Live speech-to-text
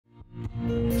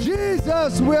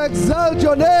Jesus, we exalt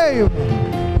your name.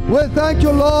 We thank you,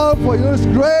 Lord, for your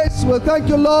grace. We thank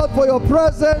you, Lord, for your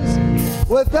presence.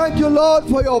 We thank you, Lord,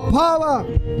 for your power.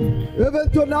 Even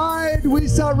tonight, we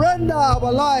surrender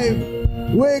our life.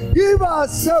 We give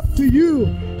ourselves to you.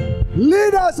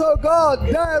 Lead us, oh God.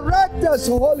 Direct us,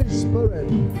 Holy Spirit.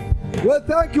 We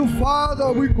thank you,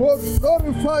 Father. We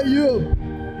glorify you.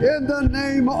 In the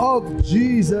name of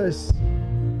Jesus,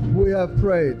 we have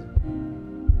prayed.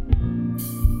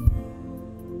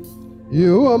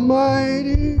 You are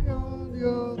mighty on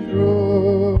your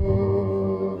throne.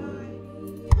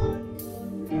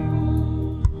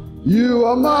 You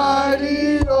are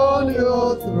mighty on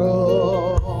your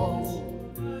throne.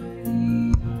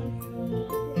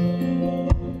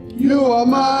 You are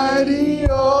mighty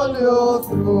on your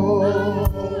throne.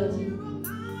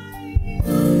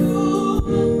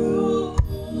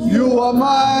 You are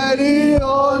mighty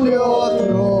on your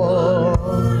throne.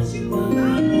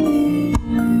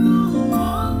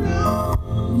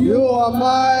 You are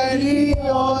mighty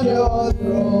on your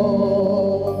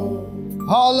throne.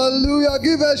 Hallelujah.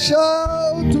 Give a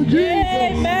shout to Jesus.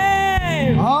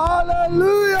 Amen.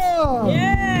 Hallelujah.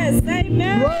 Yes,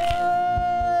 amen.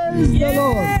 Praise the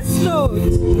Lord. Yes, Lord.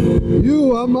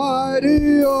 You are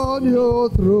mighty on your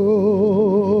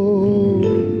throne.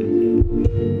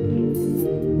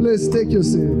 Please take your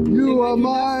seat. You are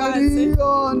mighty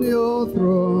on your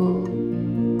throne.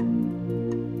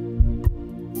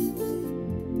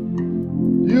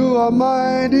 You are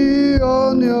mighty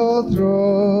on your throne.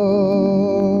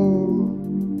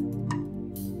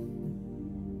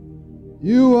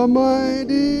 You are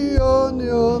mighty on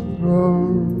your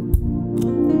throne.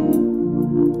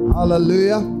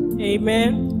 Hallelujah.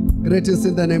 Amen. Greetings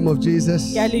in the name of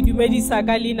Jesus. We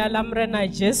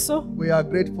are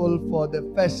grateful for the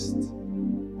first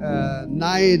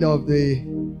night of the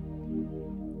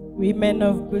Women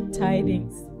of Good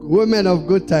Tidings. Women of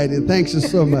Good Tidings. Thanks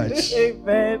so much.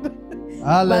 Amen.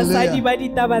 Hallelujah.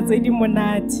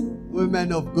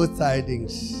 Women of Good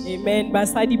Tidings. Amen.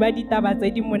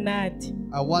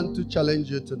 I want to challenge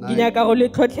you tonight.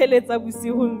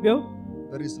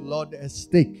 There is a lot at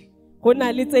stake.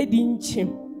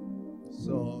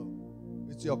 So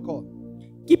it's your call.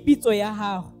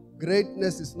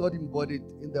 Greatness is not embodied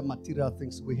in the material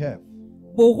things we have.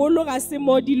 The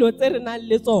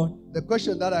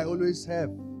question that I always have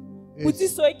is,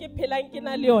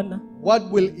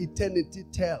 what will eternity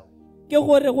tell?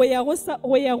 What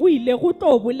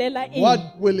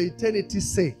will eternity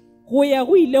say?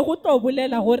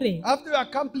 After you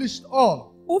accomplished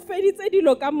all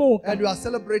and you are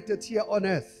celebrated here on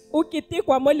earth, will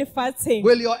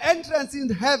your entrance in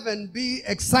heaven be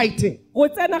exciting? Or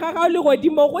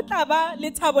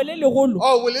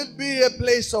will it be a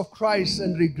place of cries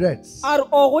and regrets? Or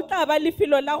will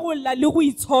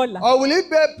it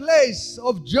be a place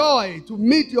of joy to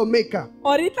meet your Maker?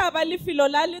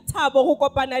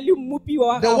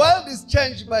 The world is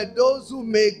changed by those who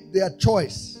make their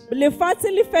choice. Many of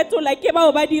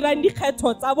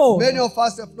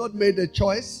us have not made a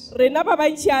choice.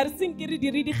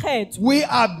 We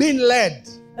are being led.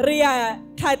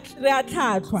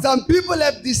 Some people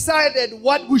have decided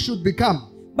what we should become.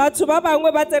 I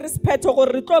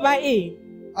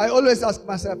always ask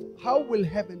myself, how will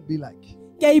heaven be like?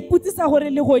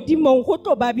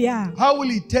 How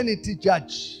will eternity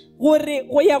judge?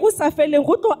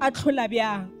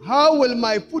 How will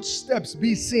my footsteps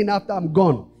be seen after I'm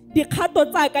gone? What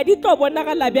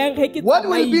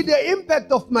will be the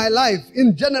impact of my life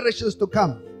in generations to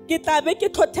come? It's a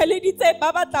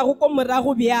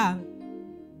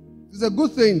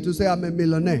good thing to say I'm a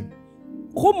millionaire.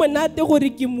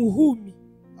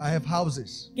 I have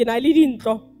houses. I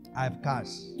have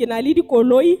cars.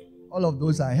 All of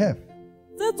those I have.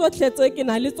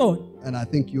 And I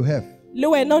think you have.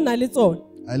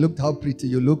 I looked how pretty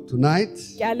you look tonight.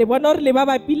 And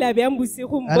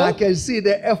I can see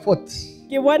the effort.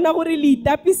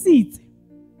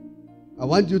 I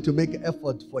want you to make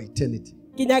effort for eternity.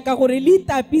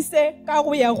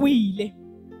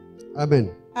 Amen.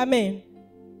 Amen.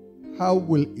 How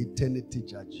will eternity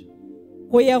judge you?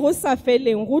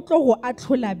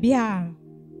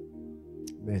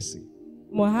 Mercy.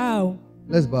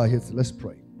 Let's bow our heads. Let's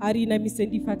pray.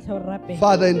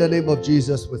 Father, in the name of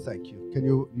Jesus, we thank you. Can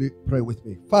you pray with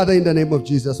me? Father, in the name of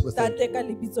Jesus, we thank you.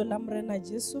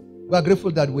 We are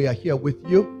grateful that we are here with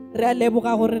you.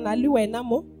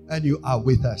 And you are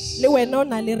with us.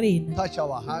 Touch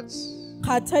our hearts.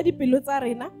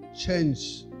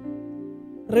 Change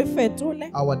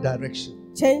our direction.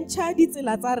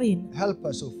 Help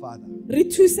us, oh Father, to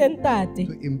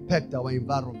impact our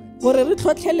environment. gore re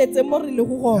tlhotlheletse mo re le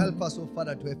go gona. Help us, oh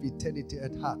Father, to have eternity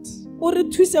at heart. O re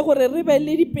thuse gore re be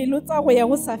le dipelo tsa go ya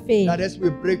go sa fela. That as we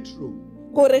break through,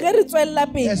 Gore ge re tswella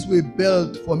pele, as we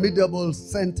build formidable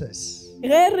centers, ge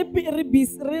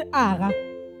re aga,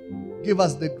 give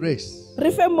us the grace re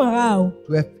fe morao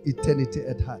to have eternity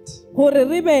at heart, gore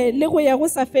re be le go ya go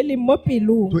sa fele mo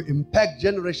pelong, to impact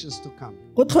generations to come.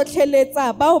 go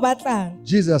tlhotlheletsa bao ba tlang.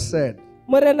 Jesus said,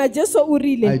 Morena Jesu o I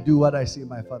rile, do what I see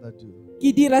my Father do.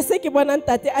 ke dira se ke bona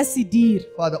ntate a se dira.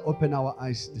 Father, open our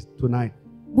eyes tonight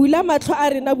Bula matlho a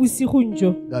rena bosigong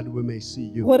jo, that we may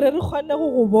see you, gore re kgone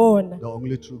go go bona. the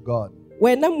only true God,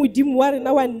 Wena modimo wa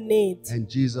rena wa nnete, and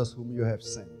Jesus whom you have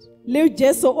sent. le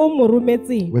Jesu o mo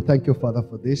rometseng. We thank you, Father,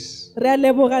 for this. Re a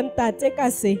leboga ntate ka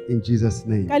se, In Jesus'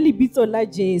 name. ka lebitso la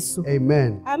Jesu.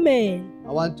 Amen. Amen.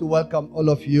 I want to welcome all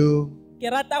of you Ke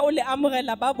rata go le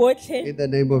amogela ba botlhe in the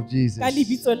name of Jesus. ka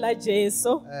lebitso la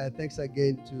Jesu. Thanks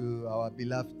again to our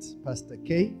beloved Pastor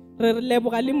K Re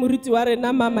leboga le moruti wa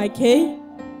rena Mama K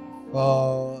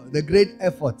for the great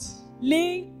effort.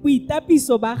 le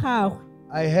boitapiso ba gagwe.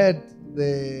 I had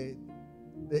the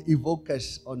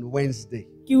evokers on Wednesday.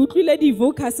 Ke utlwile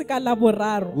di-vocus ka la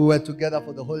boraro. We were together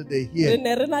for the whole day Re here.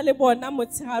 ne re na le bona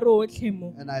motshegare otlhe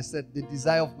mo. And I said, the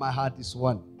desire of my heart is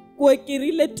one, Ko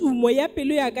kerile tumo ya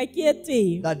pelo ya ka ke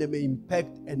eteng. that they may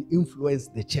impact and influence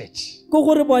the church. Ko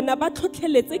gore bona ba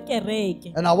tlhotlheletse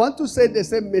kereke. And I want to say the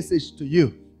same message to you.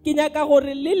 Ke nyaka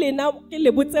gore le lena ke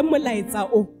le botse molaetsa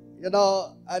o. You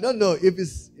know, I don't know if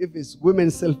it's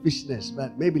women's selfishness,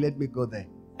 but maybe let me go there.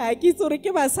 A ke itse gore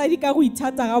ke basadi ka go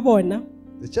ithata ga bona.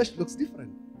 The church looks different.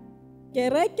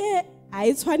 Kereke a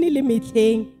e tshwane le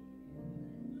metlheng.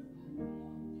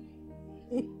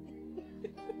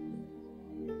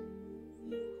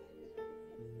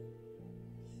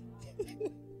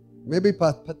 Maybe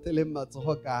patele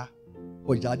matsoho ka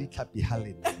go ja ditlhapi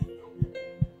halena.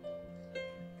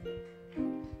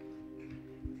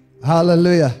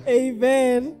 Hallelujah.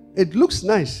 Amen. It looks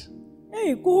nice,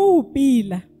 Hey, ko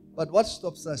pila. but what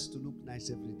stops us to look nice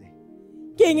every day?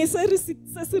 Ke eng se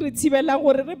re thibelang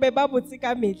gore re be ba botse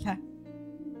ka metlha?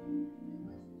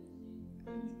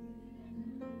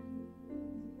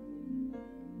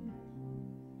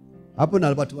 Hapo na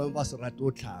le batho ba ba se rate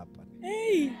o tlhapa.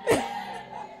 Hey.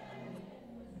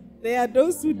 There are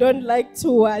those who don't like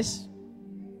to wash.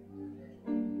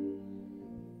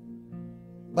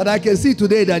 But I can see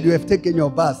today that you have taken your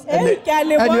bath and Hey, ke a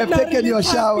le you have bona taken re your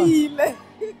shower. tlhapile.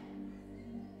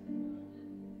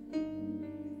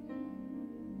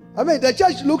 I mean, the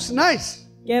church looks nice.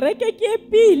 Kereke ke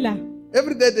pila.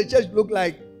 Every day the church look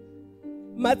like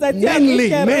Matsatsi a manly,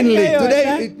 kereke manly. yona,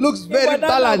 Today it looks e very bona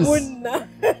balanced. monna.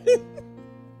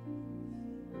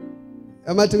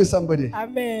 Am I telling somebody?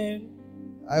 Amen.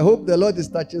 I hope the Lord is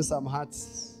touching some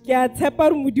hearts. Ke a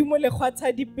tshepa re modimo le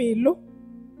kgwatsha dipelo.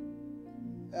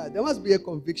 Yeah, there must be a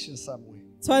conviction somewhere.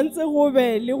 Tshwantse go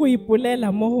be le go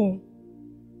ipolela mo gong.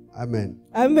 Amen.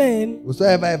 Amen.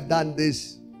 Whosoever have done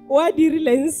this, O a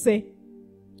dirileng se,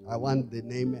 I want the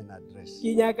name and address.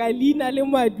 ke nyaka leina le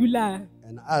mo a dulang.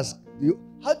 And ask,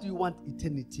 how do you want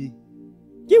eternity?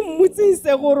 Ke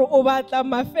mmotsise gore o batla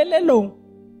mafelelong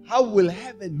How will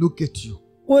heaven look at you?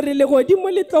 gore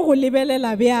legodimo le tlo go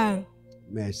lebelela bjang.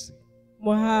 Mercy.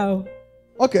 Mohau.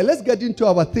 Okay, let's get into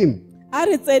our theme. A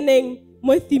re tseneng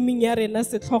mo theming ya rena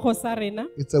setlhogo sa rena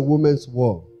It's a woman's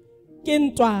war. ke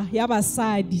ntwa ya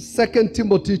basadi. 2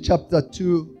 Timothy chapter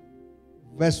 2,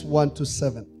 verse 1 to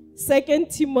 7. 2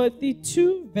 Timothy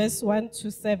 2 verse 1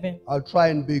 to 7. I'll try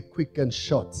and be quick and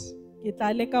short. Ke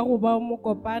tla leka go ba mo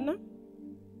kopana.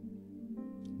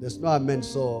 There's no amen,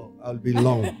 so I'll be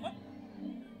long.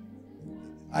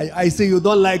 I see you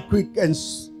don't like quick and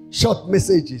short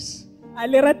messages. A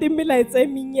le rate melaetsa e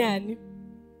menyane.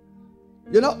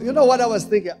 You know what I was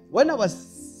thinking? When I was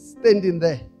standing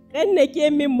there, Ge nne ke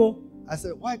eme mo, I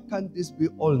said, why can't this be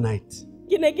all night?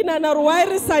 ke ne ke nana gore wa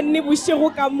re sa nne bošego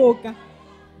ka moka.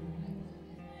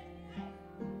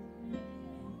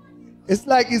 It's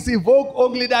like it's evoke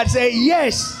only that say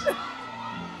yes.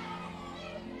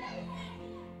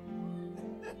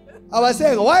 I was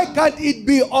saying, why can't it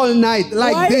be all night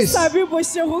like Wa re this? sa be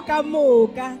bošego ka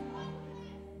moka.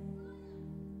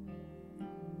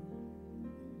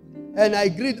 And I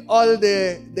greet all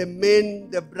the men,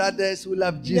 the brothers who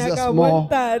love Jesus Nyaka more,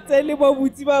 bontate le bo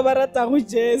botsi ba ba ratago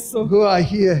Jesu. who are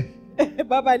here.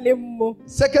 Ba ba leng mo.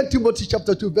 2 Timothy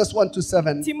chapter 2, verse 1 to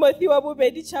 7. Timothy wa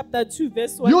bobedi chapter 2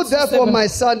 verse 1 You to therefore, 7. my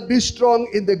son, be strong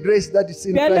in the grace that is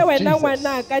in Bjale Christ wena Jesus.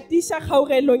 ngwana ka tiša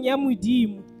kgaogelong ya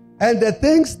modimo. And the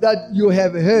things that you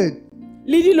have heard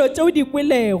Le dilo tšeo di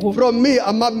kwelego. from me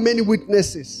among many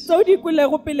witnesses, Tšeo di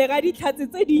kwelego pele ga ditlhatse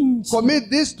tse dintši. commit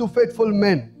this to faithful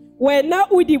men, wena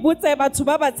o di botse batho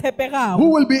ba ba tshepegago who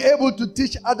will be able to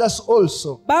teach others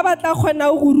also. ba ba tla kgona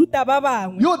go ruta ba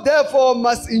bangwe You therefore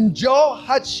must endure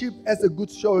hardship as a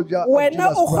good soldier of wena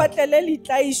Jesus o Christ. kgotlele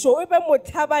letlaišo o be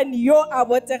motlhabani yo a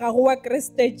botegago wa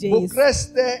Kriste Jesu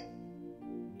Bukreste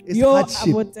is yo a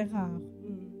hardship. botegago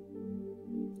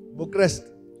Bukreste.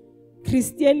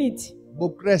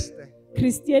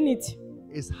 Christianity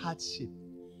Is hardship.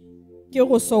 ke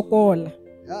go sokola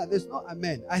Yeah, there's no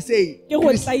amen. I say ke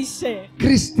go tlaišega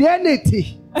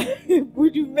Christianity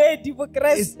bodumedi bo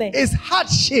Kriste is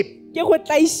hardship. ke go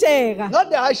tlaišega Not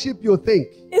the hardship you think.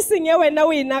 e seng ye wena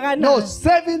o e No, nagana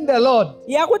serving the Lord.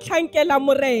 ya go tlhankela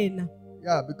morena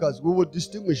Yeah, because we will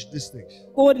distinguish these things.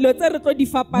 go dilo tse re tlo di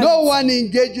fapana No one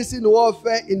engages in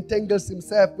warfare entangles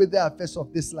himself with the affairs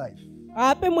of this life.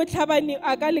 gape motlhabani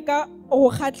a ka leka go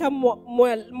kgatlha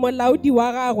molaodi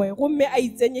wa gagwe gomme a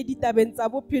itsenye ditabeng tsa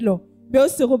bophelo beo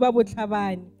sego ba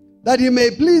botlhabani That he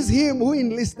may please him who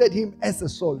enlisted him as a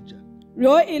soldier.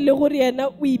 yo e le gore yena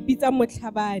o ipitsa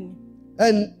motlhabani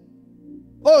And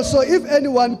also, if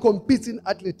anyone competes in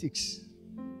athletics,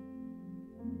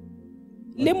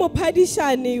 le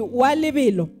mophadišane wa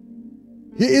lebelo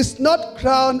he is not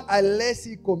crowned unless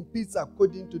he competes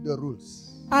according to the rules.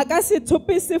 a ka se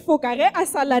thope sefoka ge a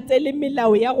sa latele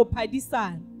melao ya go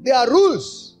phadisana There are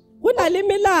rules go na le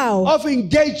melao of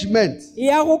engagement.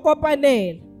 ya go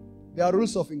kopanela There are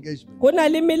rules of engagement. go na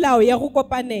le melao ya go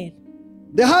kopanela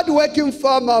The hard-working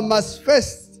farmer must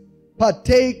first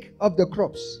partake of the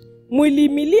crops.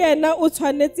 molemi le yena o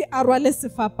tshwanetse a rwale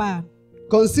sefapano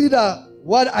Consider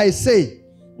what I say,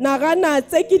 nagana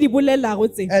tse ke di bolelago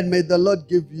tse and may the Lord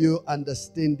give you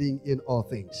understanding in all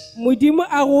things. modimo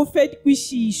a go fe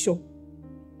kwešišo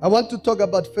I want to talk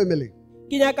about family.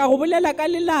 ke nyaka go bolela ka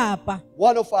lelapa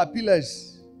One of our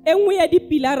pillars e nngwe ya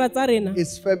dipilara tsa rena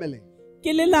is family.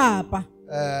 ke lelapa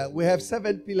We have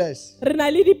 7 pillars. re na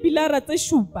le dipilara tse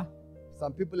šupa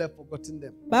Some people have forgotten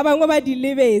them. ba bangwe ba di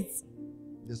lebetse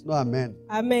There's no amen.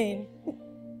 amen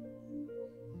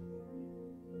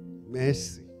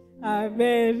Mercy.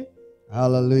 amen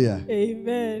Hallelujah.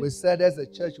 amen We said as a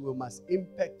church we must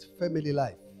impact family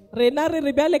life. rena re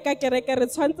re bjale ka kereke re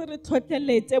tshwanetse re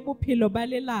tlhotlheletse bophelo ba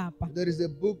lelapa There is a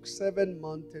book, 7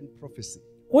 Mountain Prophecy.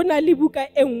 go na le buka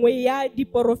e nngwe ya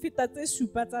diporofeta tse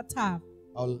šupa tsa thaba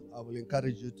I will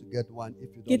encourage you to get one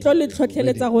if you ke don't tlo le have it already.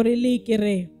 tlhotlheletsa gore le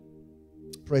ikereye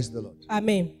Praise the Lord.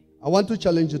 amen I want to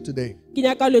challenge you today. ke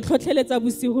nyaka le tlhotlheletsa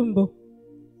bosigong bo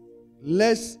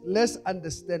Let's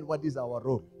understand what is our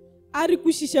role. a re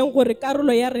kwešišeng gore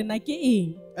karolo ya rena ke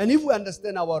eng And if we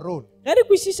understand our role, ge re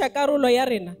kwešiša karolo ya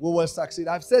rena we will succeed.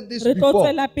 I've said this re tlo before,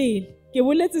 tswela pele ke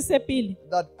boletse se pele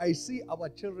that I see our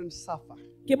children suffer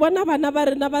ke bona bana ba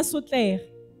rena ba sotlega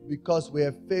because we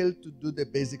have failed to do the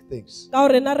basic things. ka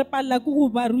gore rena re palela ke go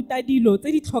ba ruta dilo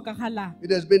tse di tlhokagalang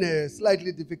It has been a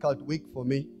slightly difficult week for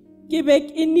me. ke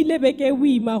e nnile beke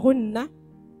boima go nna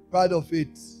Part of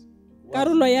it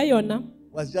karolo ya yona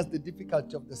was just the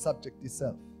difficulty of the subject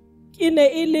itself. ke ne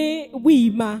e le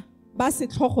boima ba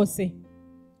setlhogo se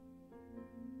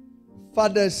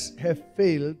Fathers have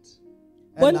failed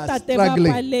and are bontate ba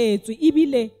struggling. paletswe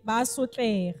ebile ba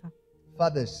sotlega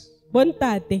Fathers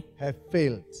bontate have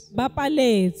failed ba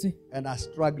paletswe and are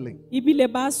struggling. ebile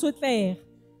ba sotlega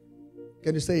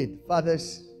Can you say it?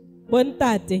 Fathers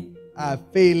bontate are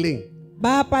failing,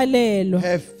 ba palelwa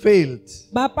have failed,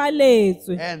 ba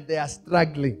paletswe and they are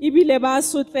struggling. ebile ba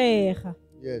sotlega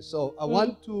Yeah, so I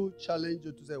want to challenge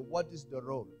you to say, what is the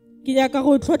role ke nyaka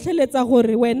go tlhotlheletsa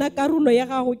gore wena karolo ya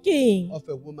gago ke eng of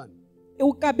a woman?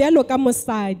 o ka bjalo ka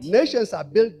mosadi Nations are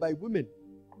built by women.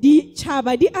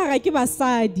 ditšhaba di aga ke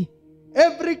basadi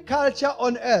Every culture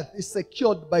on earth is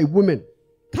secured by women.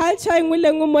 culture engwe le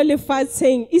engwe mo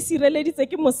lefatsheng e sireleditse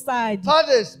ke mosadi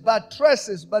Fathers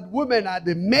buttresses, but women are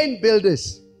the main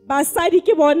builders. basadi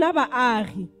ke bona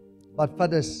baagi But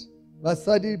fathers,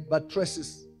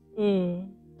 buttresses.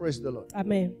 Praise the Lord.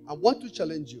 amen I want to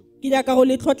challenge you ke nyaka go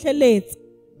le tlhotlheletsa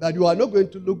that you are not going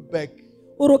to look back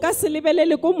ore o ka se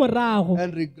lebelele ko morago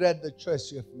and regret the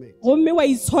choice you have made. gomme wa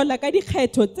itshola ka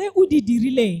dikgetho tse o di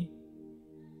dirileng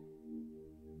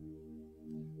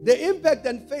The impact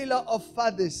and failure of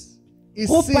fathers is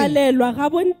go seen palelwa ga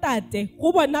bontate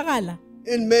go bonagala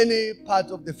in many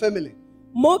parts of the family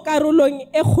mo karolong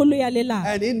e kgolo ya lelapa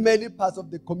and in many parts of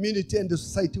the community and the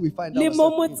society we find le mo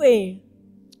ourselves in. motseng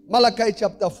Malachi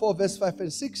chapter 4 verse 5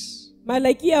 and 6.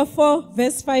 Malakia 4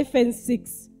 verse 5 and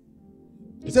 6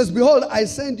 It says, behold, I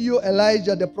send you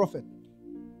Elijah the prophet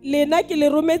lena ke le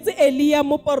rometse Elia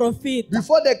mo porofeta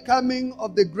before the coming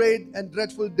of the great and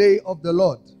dreadful day of the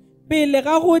Lord. pele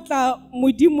ga go tla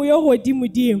modimo yo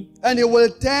godimo-dimo. And he will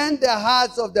turn the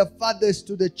hearts of the fathers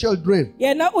to the children,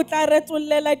 Yena o tla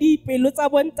retollela dipelo tsa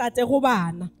bontate go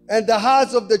bana, and the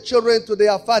hearts of the children to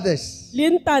their fathers. le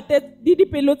ntate di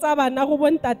dipelo tsa bana go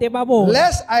bontate ba bona.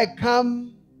 Lest I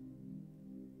come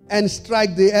and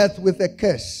strike the earth with a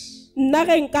curse. Nna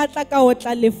ge nka tla ka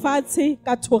otla lefatshe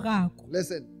ka thogako.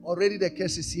 Listen, already the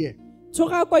curse is here.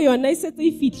 Thogako yona e setse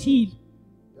e fitlhile,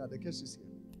 Yeah, the curse is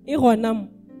here. e gona mo.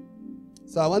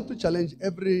 So I want to challenge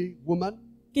every woman,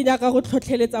 Ke nyaka go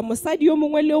tlhotlheletsa mosadi yo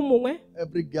mongwe le yo mongwe,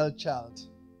 every girl child,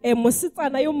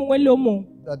 mosetsana yo mongwe le yo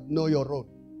mongwe, that know your role.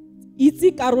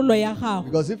 itse karolo ya gago.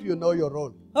 Because if you know your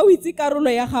role, Ga o itse karolo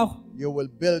ya gago, you will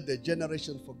build a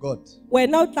generation for God.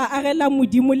 wena o tla agela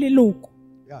modimo leloko.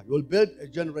 Yeah, you will build a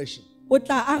generation, O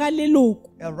tla aga leloko.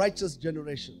 a righteous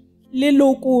generation.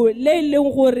 Leloko le e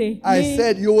leng gore I le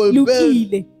said you will build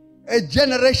lokile. a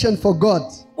generation for God.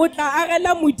 O tla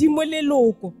agela modimo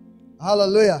leloko.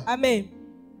 Hallelujah. Amen.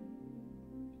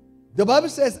 The Bible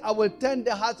says, I will turn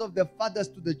the hearts of the fathers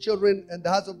to the children and the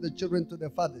hearts of the children to the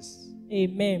fathers.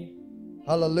 Amen.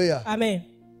 Hallelujah. Amen.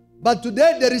 But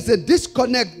today there is a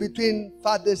disconnect between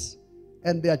fathers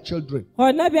and their children.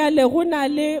 Gona bjale go na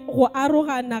le go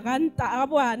arogana ga nta a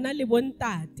bana le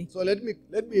bontate. So let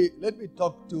me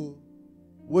talk to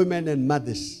women and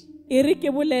mothers. E re ke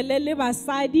bolele le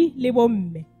basadi le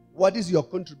bomme. What is your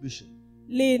contribution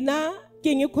Lena ke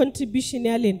eng contribution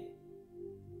ya lena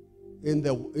in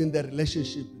the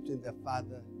relationship between the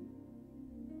father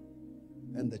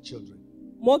and the children?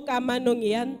 mo kamanong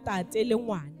ya ntate le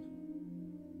ngwana?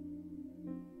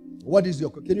 What is your?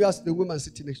 Can you ask the woman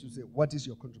sitting next to you? Say, what is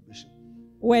your contribution?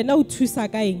 Wena o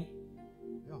thusa ka eng?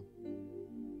 Yeah.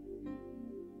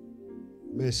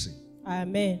 Mercy.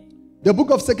 Amen. The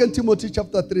book of 2 Timothy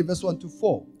chapter 3 verse 1 to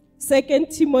 4. 2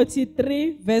 Timothy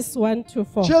 3 verse 1 to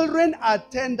 4. Children are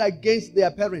turned against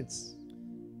their parents.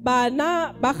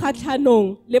 Bana ba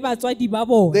kgatlhanong le batswadi ba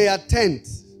bona. They are turned.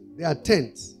 They are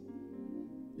turned.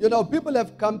 You know, people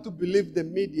have come to believe the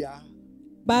media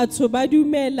Batho ba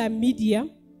dumela media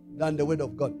than the word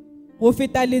of God. go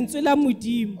feta lentswe la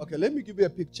modimo. Okay, let me give you a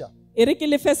picture. E re ke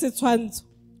le fe setshwantsho.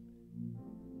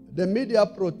 The media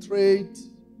portrayed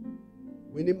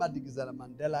Winnie Madikizela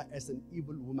Mandela as an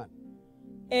evil woman.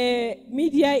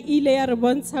 Media ile ya re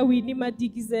bontsha Winnie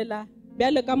Madikizela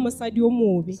bjale ka mosadi o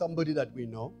mobe. Somebody that we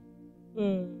know.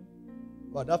 Mm.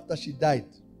 But after she died,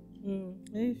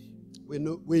 Mm.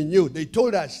 we knew. They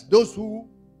told us, those who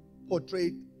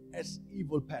portrayed as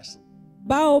evil person.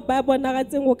 Bao ba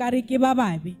bonagatseng o kare ke ba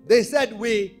babe. They said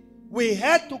we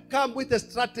had to come with a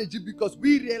strategy because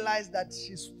we realized that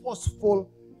she's forceful.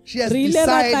 She has Re ile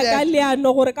ra tla ka decided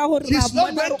leano gore ka gore she's ra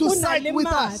not bona going to gore o na side le with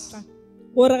us. maatla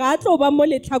gore ga tlo ba mo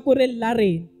letlhakoreng la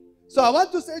rena. So I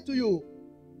want to say to you,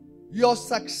 your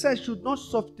success should not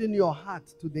soften your heart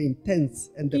to the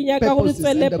intents and Ke the nyaka gore purposes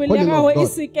and tswele the pele calling ya gago of e God.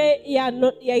 seke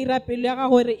ya ira pelo ya gago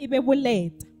gore e be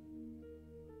boleta.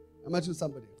 Am I to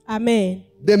somebody? Amen.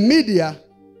 The media,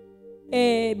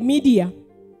 Media.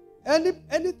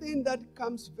 anything that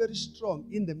comes very strong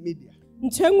in the media,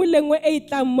 Ntho engwe le engwe e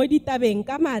tlang mo ditabeng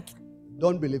ka matla,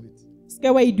 don't believe it.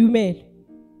 seke wa e dumela.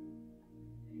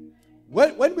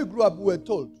 When we grew up, we were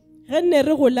told Ge nne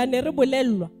re gola ne re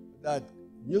bolellwa that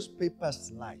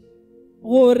newspapers lie.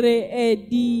 gore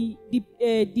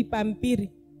dipampiri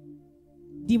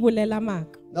di bolela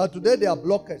maaka. Now today they are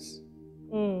blockers.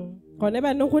 Gone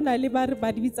baneng go na le ba re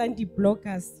ba di bitsang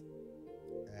di-blockers.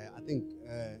 I think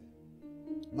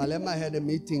Malema had a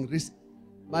meeting.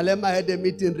 Malema had a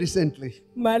meeting recently.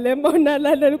 Malema o na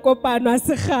la le kopano a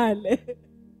segale.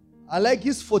 I like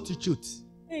his fortitude.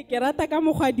 Ke rata ka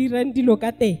mokgwa a dirang dilo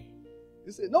ka teng.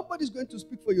 He said, nobody's going to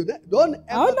speak for you. Don't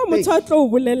Ha ever ona think motho a tlo o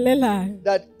bolelelang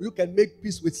that you can make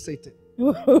peace with Satan.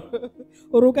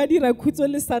 gore o ka dira khutso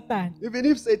le Satane. Even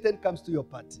if Satan comes to your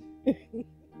party.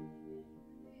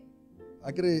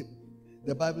 Agree.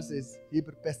 The Bible says, he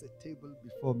prepares a table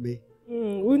before me.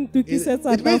 O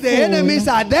ntukisetsa It means the enemies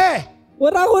are there. o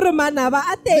ra gore manaba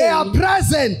a They are teng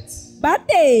present. ba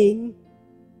teng.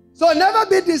 So never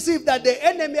be deceived that the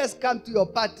enemy has come to your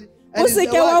party. And O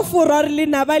seke wa fura re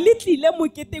lenaba le tlile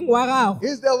moketeng wa gago.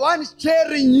 he's the one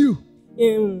cheering you.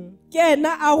 Ke ena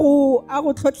a go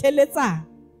tlhotlheletsang.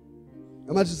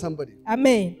 Am I to somebody?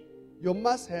 Amen. You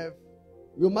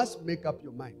must make up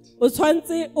your mind O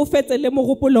tshwantse o fetsele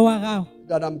mogopolo wa gago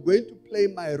that I'm going to play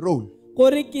my role.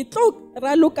 gore ke tlo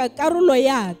raloka karolo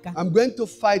yaka, I'm going to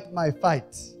fight my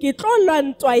fight. ke tlo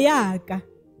lwantwa yaka.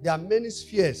 There are many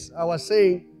spheres. I was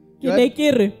saying, Ke ne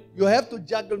ke re you have to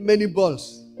juggle many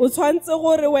balls. o tshwantse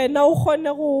gore wena o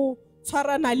kgone go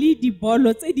tshwarana le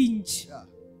dibolo tse dintši. Yeah.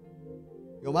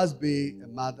 You must be a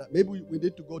mother. Maybe we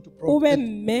need to go to o be Proverbs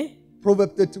mme.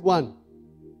 Proverbs 31.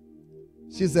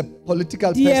 She's a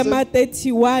political Diema person.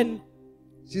 31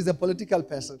 She's a political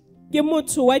person. ke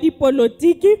motho wa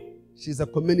dipolotiki, She's a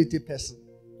community person.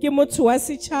 ke motho wa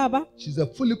setšhaba, She's a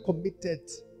fully committed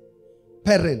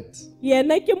parent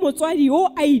yena ke motswadi o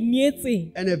a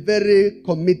ineetseng and a very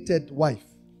committed wife.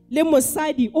 le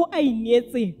mosadi o a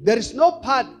ineetseng. There is no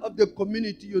part of the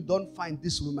community you don't find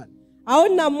this woman. Ha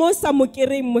ona mo sa mo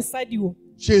kereng mosadi o.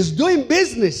 She is doing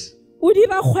business. O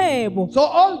dira kgwebo. So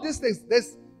all these things,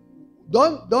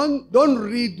 don't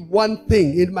read one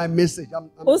thing in my message.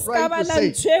 I'm O ska trying to bala say,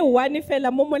 ntwe one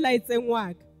fela mo molaetseng wa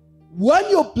ka. when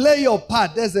you play your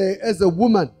part as a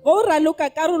woman, Go raloka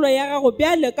karolo ya gago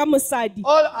bjale ka mosadi.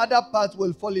 all other parts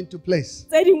will fall into place.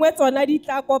 Tse dingwe tsona di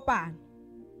tla kopana.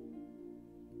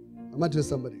 Am I to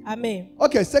somebody? Amen.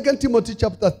 Okay, 2 Timothy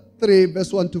chapter 3,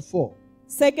 verse 1 to 4.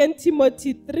 2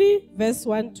 Timothy 3 verse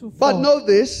 1 to 4. But know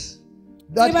this,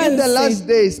 that in the last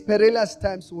days, perilous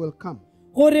times will come.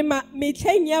 Gore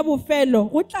metlheng ya bofelo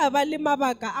go tla ba le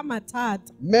mabaka a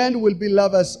mathata. Men will be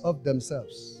lovers of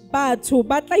themselves. Batho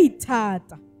ba tla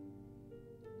ithata.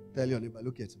 Tell your neighbor,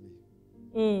 look at me.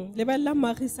 Lebella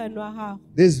moagisane wa gago.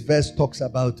 This verse talks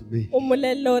about me. O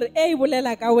molelle gore e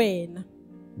bolela ka wena.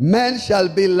 Men shall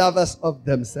be lovers of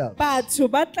themselves. Batho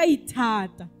ba tla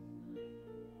ithata.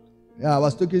 Yeah, I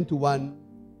was talking to one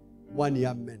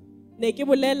young man. Ne ke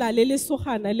bolela le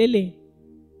lesogana le le.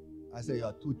 I said, you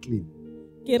are too clean.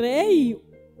 Ke re ei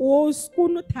o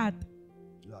skono thata.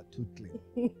 You are too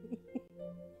clean.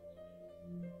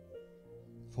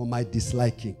 For my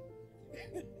disliking.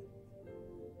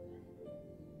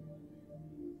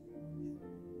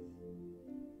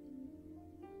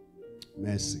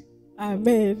 Mercy.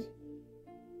 Amen.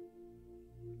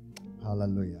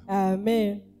 Hallelujah.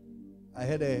 Amen. I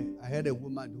had a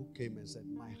woman who came and said,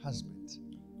 my husband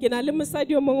Ke na le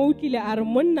mosadi o mongwe o tlile a re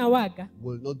monna wa ka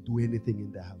will not do anything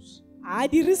in the house. a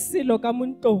dire selo ka mo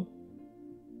ntlong.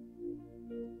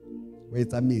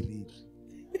 Wait a minute.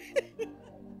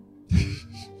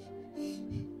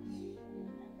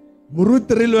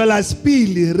 Muruti re lwela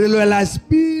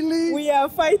spili. We are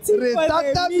fighting Re for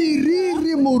tata the meal.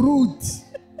 miriri muruti.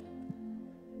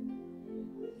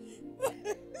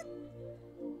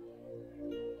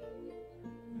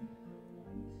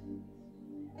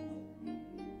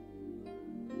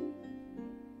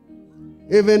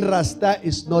 Even Rasta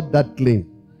is not that clean.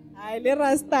 Ai le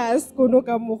rasta skono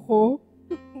ka mogo.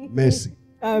 Mercy.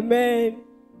 Amen.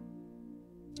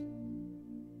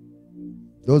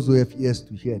 Those who have ears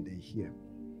to hear, they hear.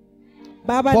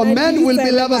 Baba For na men will be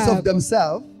dirisana lovers of babo.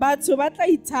 themselves, Batho ba tla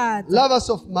ithata. lovers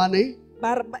of money,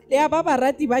 Ya ba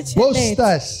barati ba tšhelete.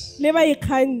 boasters, Le ba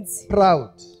ikgantsi.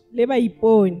 proud, Le ba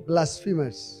ipone.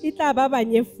 blasphemers, E tla ba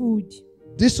banyefudi.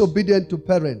 disobedient to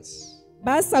parents,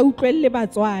 Ba sa utlwelle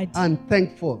batswadi.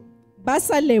 unthankful, Ba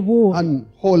sa leboga.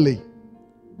 unholy,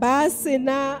 Ba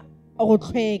sena go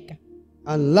tlhweka.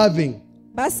 unloving,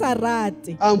 Ba sa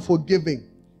rate. unforgiving,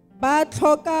 Ba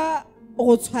tlhoka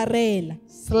go tshwarela.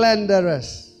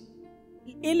 slanderous,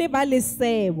 E le ba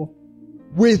lesebo.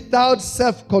 without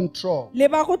self-control, Le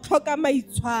ba go tlhoka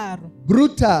maitshwaro.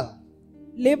 brutal,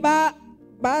 Le ba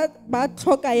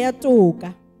tlhoka ya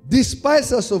toka.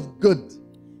 despisers of good,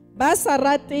 Ba sa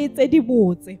rate tse di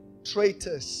botse.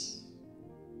 traitors.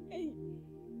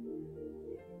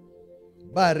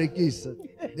 Ba rekisa,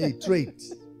 they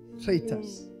traitors.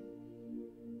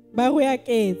 Ba go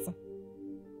yaketsa.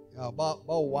 Yeah, ba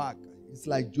waka. It's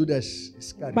like Judas Ba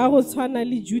Iscariot. go tshwana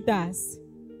le Judas.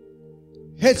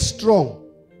 Headstrong.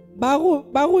 Ba go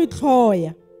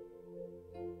itlhoya.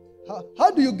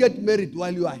 How do you get married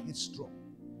while you are headstrong?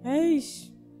 Eish.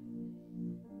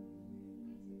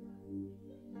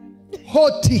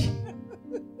 Haughty.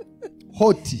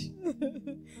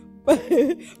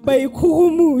 Ba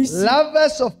ikhurumushi.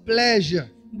 Lovers of pleasure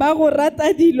Ba go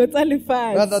rata dilo tsa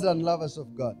lefatshe. rather than lovers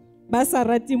of God. Ba sa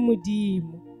rate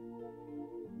modimo.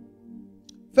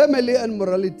 Family and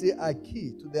morality are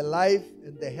key to the life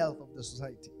and the health of the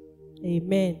society.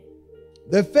 Amen.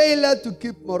 The failure to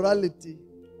keep morality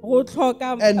Go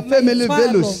tlhoka and family maitshwaro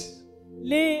values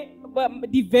le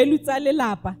di value tsa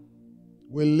lelapa.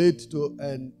 will lead to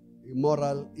an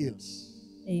immoral ills.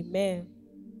 Amen.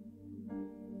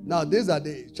 Now, these are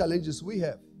the challenges we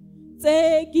have.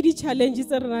 Tse ke di challenges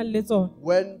tse re nang le tsona.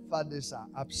 When fathers are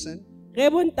absent, Ge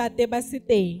bontate ba se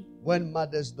teng. when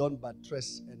mothers don't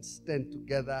buttress and stand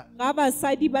together Ga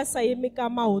basadi ba sa eme ka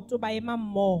maoto ba ema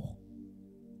mmogo.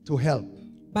 to help.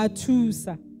 Ba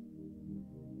thusa.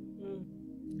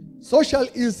 Social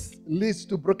ills leads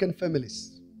to broken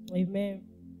families. Amen.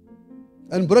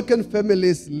 And broken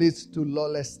families leads to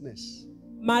lawlessness.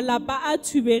 malapa a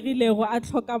thubegilego a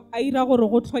tlhoka a ira gore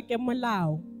go tlhoke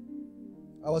molao.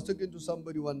 I was talking to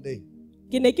somebody one day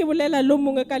Ke ne ke bolela le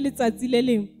mongwe ka letsatsi le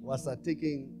lengwe. who was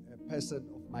taking a person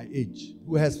of my age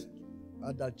who has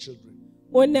adult children.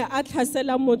 O ne a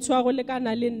tlhasela motho wa go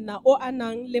lekana le nna o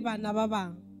anang le bana ba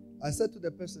bang. I said to the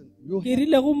person, Ke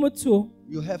rile go motho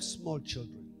you have small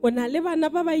children. o na le bana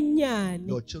ba bannyane.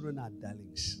 Your children are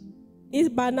darlings.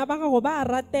 Bana ba gago ba a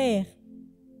ratega.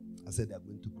 I said they are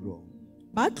going to grow.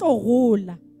 Ba tlo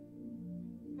gola.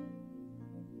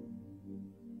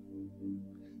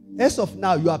 As of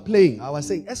now, you are playing. I was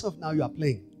saying, as of now, you are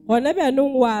playing. Gona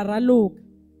bjanong wa raloka.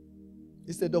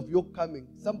 Instead of you coming,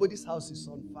 somebody's house is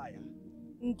on fire.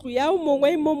 Ntlo ya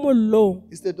mongwe e mo mollong.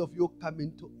 Instead of you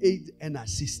coming to aid and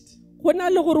assist, Go na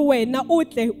le gore wena o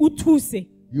tle o thuse.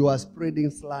 you are spreading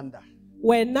slander.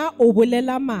 Wena o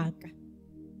bolela maaka.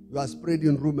 You are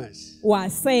spreading rumors. Wa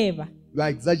seva. You are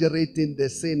exaggerating the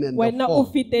sin and the Wena o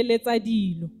fall. fiteletsa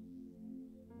dilo.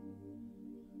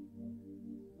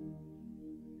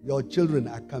 Your children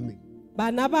are coming.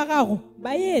 Bana ba gago ba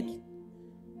yetle.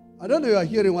 I don't know if you are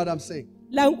hearing what I'm saying.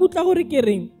 La nkutla gore ke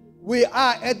reng. We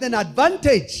are at an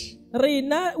advantage.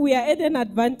 Rena we are at an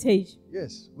advantage.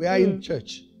 Yes, we are in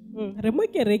church. Re mo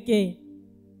kerekeng.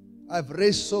 I've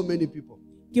raised so many people,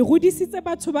 Ke godisitse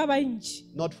batho ba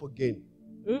bantši. not for gain,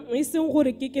 E seng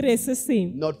gore ke kry se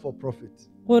seng. not for profit.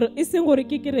 Gore e seng gore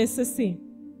ke kry se seng.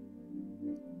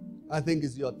 I think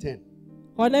it's your turn.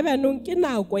 Gona bjanong ke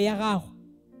nako ya gago.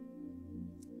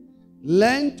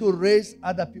 Learn to raise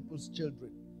other people's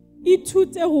children.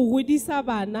 Ithute go godisa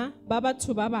bana ba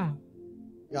batho ba bangwe.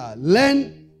 Yeah,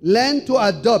 learn to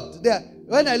adopt. There,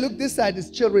 when I look this side,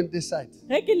 it's children this side.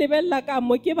 Ge ke lebelela ka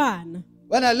mo ke bana.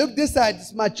 When I look this side,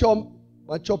 it's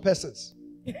mature persons.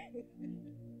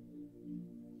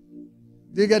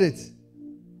 Do you get it?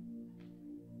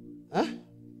 Huh?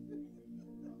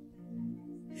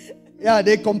 Yeah,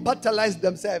 they compartmentalize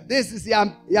themselves. This is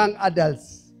young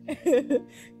adults.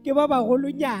 Ke ba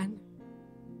bagolonyana.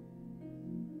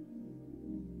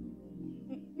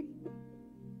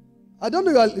 I don't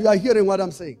know if you are hearing what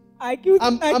I'm saying. I'm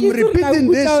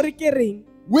repeating this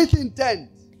with intent.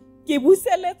 Ke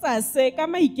buseletsa se ka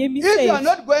If you are maikemisetso.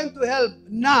 not going to help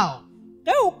now,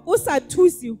 Ge o sa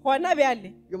thuse gona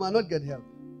bjale. you might not get help.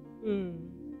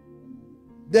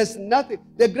 There's nothing.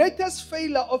 The greatest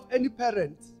failure of any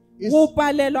parent is Go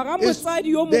palelwa ga is motsadi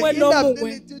yo the mongwe le yo mongwe.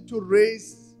 inability to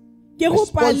raise Ke go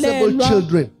responsible palelwa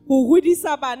children. go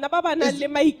godisa bana ba ba nang It's le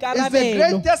the maikarabelo.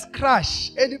 greatest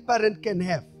crash any parent can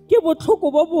have. Ke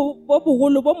botlhoko bo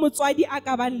bogolo bo motswadi a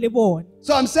ka bang le bone.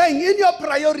 So I'm saying, in your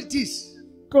priorities,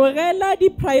 Tlogela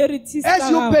di-priorities as tsa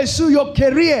you gago. pursue your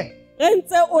career, Ge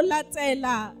ntse o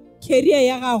latela career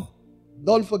ya gago.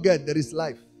 don't forget there is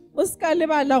life. O ska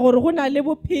lebala gore go na le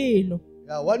bophelo.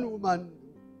 Yeah, one woman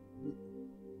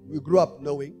we grew up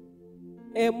knowing,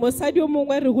 Mosadi o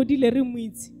mongwe re godile re mo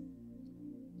itse.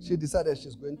 she decided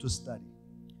she's going to study.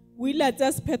 O ile a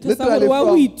tsaya sephetho sa Literally gore wa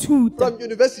go ithuta. from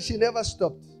university, she never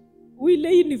stopped. O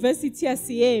ile university ya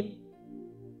seeme.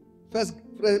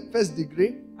 First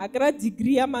degree, A kry-a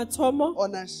degree ya mathomo,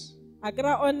 honors, a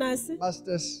kry-a honors,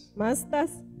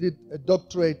 masters, did a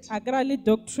doctorate, a kry-a le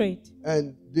doctorate,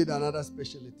 and did another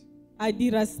specialty. a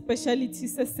dira specialty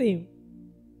se sengwe.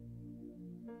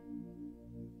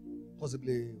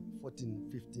 Possibly 14,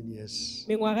 15 years.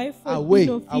 Mengwaga e 14 Away,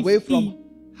 or away 15. from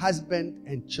husband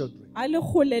and children. A le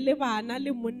kgole le bana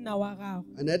le monna wa gago.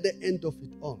 And at the end of it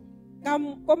all,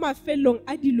 Ko mafelong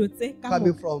a dilo tse ka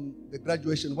coming moka. from the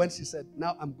graduation, when she said,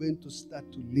 now I'm going to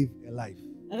start to live a life,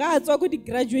 Ga a tswa ko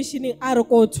di-graduationeng a re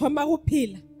ko thoma go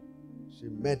phela. she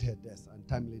met her death,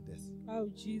 untimely death. Oh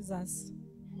Jesus.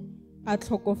 A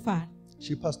tlhokofala.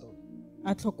 She passed on.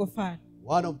 A tlhokofala.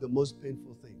 One of the most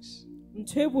painful things.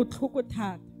 Ntho e botlhoko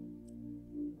thata.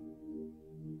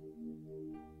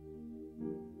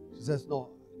 She says, no,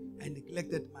 I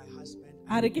neglected my husband.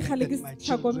 A re ke gale ke neglected my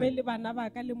children. tlhokomele bana ba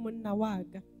ka le monna wa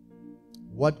ka.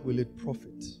 What will it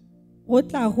profit? Go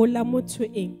tla gola motho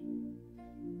eng?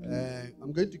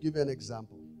 I'm going to give you an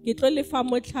example. Ke tlo le fa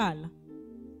motlhala.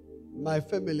 My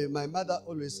family, my mother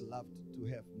always loved to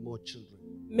have more children.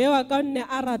 Mme wa ka o nne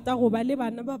a rata go ba le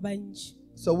bana ba bantši.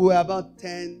 So we were about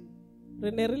 10.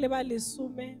 Re ne re le ba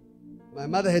lesome. My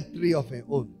mother had 3 of her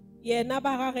own. Yena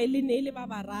ba gagwe le ne e le ba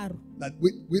bararo. But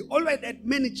we always had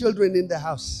many children in the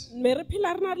house, Mme re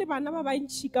phela re na le bana ba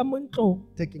bantši ka mo ntlong.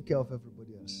 taking care of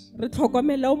everybody else. Re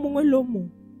tlhokomela o mongwe le o mongwe.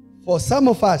 For some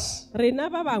of us, Rena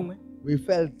ba bangwe. we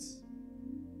felt,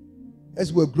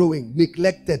 as we're growing,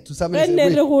 neglected to some Ge extent. ne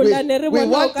re gola, ne re We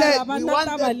bona o ka re ga wanted bana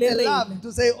taba le the rena. love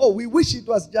to say, oh, we wish it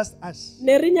was just us.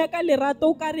 Ne re nyaka lerato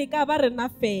o ka re ka ba rena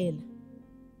fela.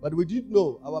 But we didn't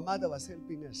know our mother was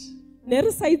helping us Ne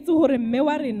re sa itse hore mme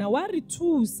wa rena wa re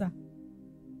thusa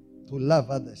to love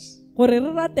others. gore re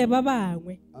rate ba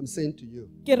bangwe. I'm saying to you,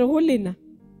 Ke re ho lena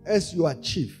as you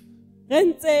achieve, ge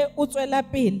ntse o tswela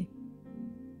pele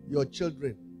your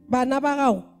children bana ba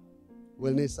gago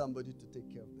will need somebody to take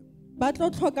care of them. ba tlo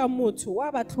tlhoka motho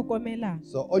wa ba tlhokomelang.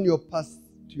 So on your path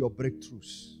to your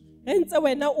breakthroughs, Ge ntse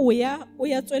wena o ya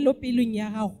tswelopeleng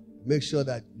ya gago, make sure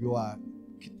that you are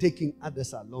taking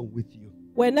others along with you.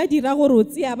 wena dira gore o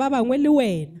tseya ba bangwe le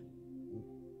wena.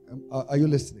 Are you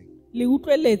listening? Le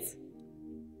utlweletse?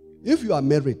 If you are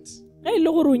married, Ge e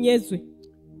le gore o nyetswe,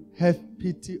 have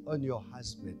pity on your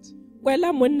husband.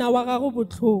 kwela monna wa gago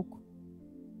botlhoko.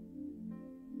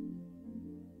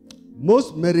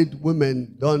 Most married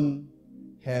women don't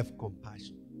have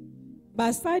compassion.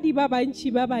 Basadi ba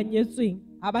bantši ba ba nyetsweng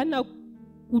ga ba na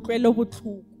kutlwelo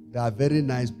botlhoko. They are very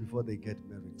nice before they get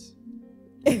married.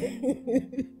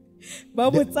 Ba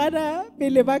botsana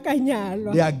pele ba ka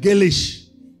nyalwa. They are girlish.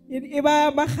 E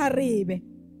ba kgarebe.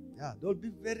 Yeah, they'll be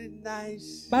very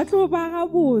nice. Ba tlo ba ga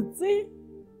botse.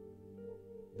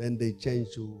 Then they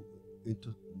change into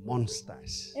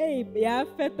monsters. Ya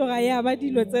fetoga ya ba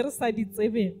dilo tse re sa di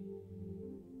tsebeng.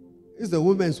 It's the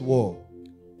women's war.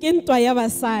 Ke ntwa ya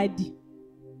basadi.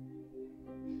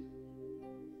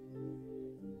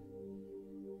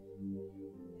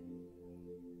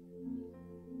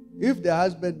 If the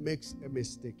husband makes a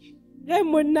mistake, Ge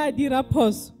monna a dira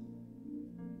phoso,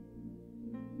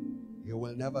 he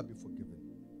will never be forgiven.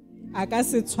 a ka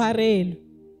se tshwarelwe.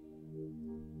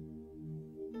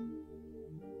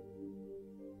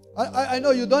 I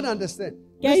know you don't understand.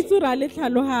 Ke a itse ra le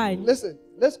tlhalohanye. Listen,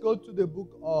 let's go to the book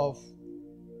of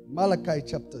Malachi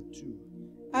chapter 2.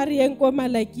 A re yeng ko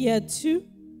Malakia 2,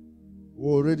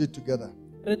 We'll read it together.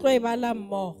 re tlo e bala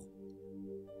mmogo.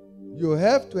 You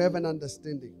have to have an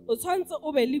understanding O tshwantse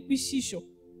o be le kwešišo,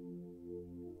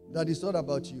 that it's not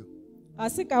about you. ga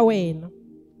se ka wena.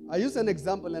 I use an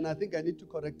example and I think I need to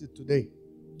correct it today.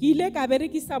 Ke ile ka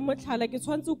berekisa motlhala, ke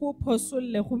tshwantse ko o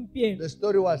phosolle gompieno. The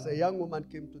story was a young woman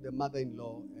came to the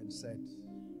mother-in-law and said,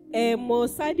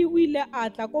 Mosadi o ile a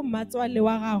tla ko mmatswale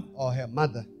wa gago, or her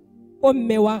mother, ko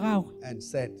mme wa gago, and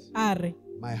said, a re,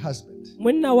 my husband.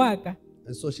 monna wa ka,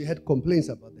 And so she had complaints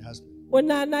about the husband. o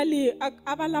nana le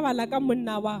a balabala ka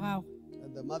monna wa gago.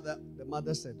 And the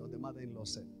mother said, or the mother-in-law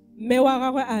said, Mme wa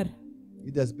gagwe a re,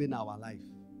 it has been our life.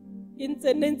 e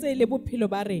ntse e le bophelo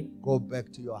ba rena. Go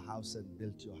back to your house and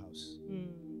build your house.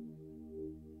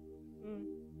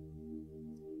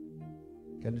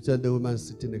 Can you tell the woman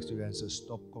sitting next to you and say,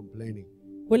 stop complaining?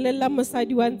 Bolella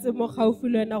mosadi wa ntse mo gaufi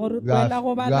le wena gore tloela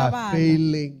go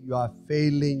balabala. You are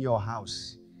failing your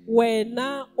house.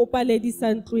 Wena o paledisa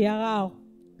ntlo ya gago.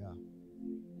 Yeah.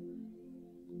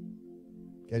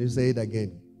 Can you say it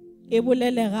again? E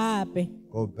bolele gape,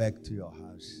 Go back to your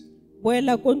house.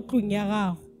 boela ko ntlong ya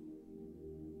gago.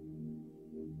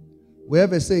 We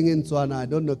have a saying in Tswana, I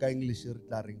don't know ka English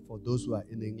for those who are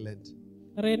in England.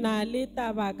 Re na le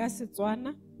taba ka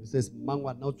Setswana. It says,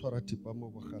 Mangwa na o tshwara thipa mo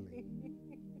bogaleng."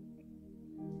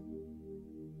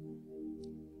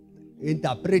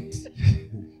 Interpret.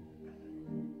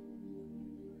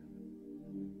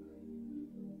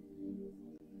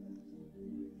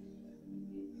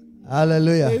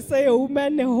 Hallelujah. They say a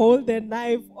woman hold the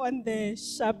knife on the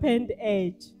sharpened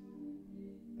edge.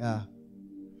 Yeah.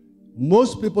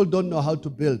 Most people don't know how to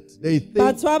build. They think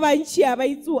Batho ba bantši ha ba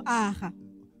itse ho aga.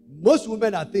 most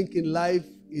women are thinking life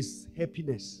is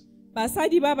happiness.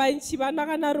 Basadi ba bantši ba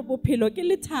nagana re bophelo ke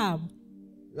lethabo.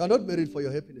 You are not married for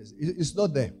your happiness. It's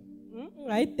not there.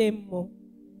 Ga e teng mo.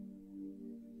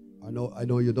 I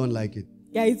know you don't like it.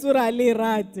 Ke a itse hore ha le e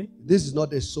rate. This is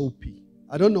not a soapy.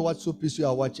 I don't know what soapies you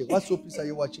are watching. What soapies are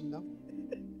you watching now?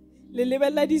 Le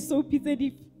lebelela di-soapy tse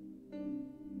di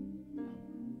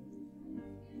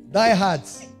Die Hard.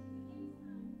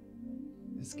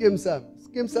 Skim Sam.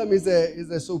 Skim Sam is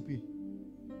a soapy.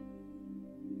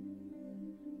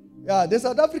 Yeah, the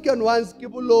South African ones,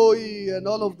 Kibuloi and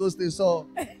all of those things. So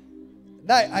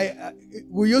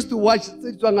we used to watch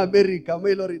America,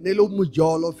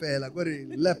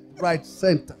 left, right,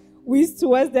 center. We used to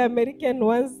watch the American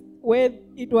ones where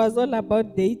it was all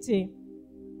about dating.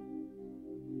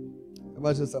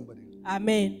 Imagine somebody.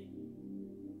 Amen.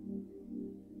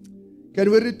 Can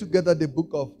we read together the book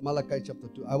of Malachi chapter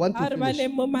 2? I want to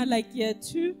finish. Mo Malakia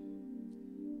 2,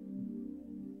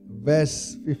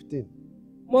 Verse 15.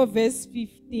 mo verse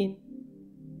 15.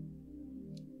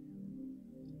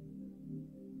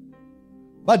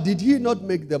 But did he not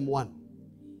make them one?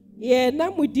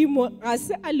 Yena modimo ga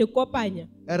se a le kopanya.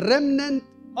 A remnant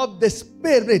of the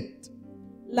spirit.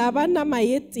 La ba nama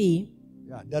ye teng.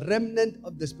 Yeah, the remnant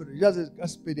of the Spirit.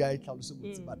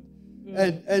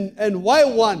 And why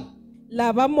one?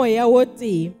 Laba moya o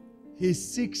tee.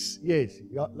 He's 6 years.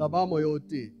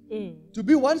 To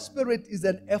be one spirit is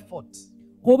an effort.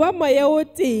 Go ba moya o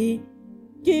tee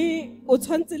ke o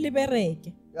tshwantse le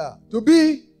bereke. Yeah. To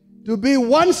be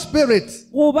one spirit.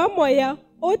 Go ba moya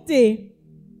o tee.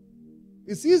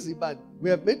 It's easy, but we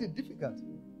have made it difficult.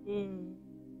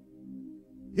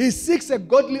 He seeks a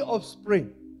godly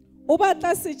offspring. O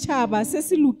batla setšhaba se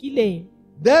se lokileng.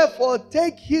 Therefore,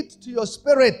 take heed to your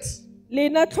spirit.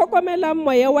 Lena tlhokomela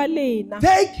moya wa lena.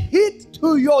 Take heed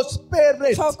to your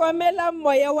spirit. Tlhokomela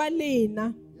moya wa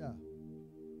lena. Yeah.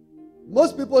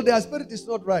 Most people, their spirit is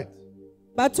not right.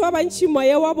 Batho ba bantši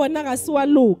moya wa bona ga se wa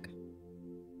loka.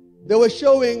 They were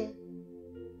showing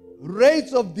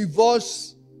rates of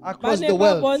divorce across the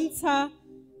world. Ba ne ba bontsha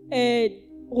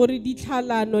gore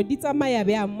ditlhalano di tsamaya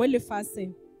bjang mo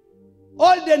lefatsheng.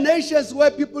 All the nations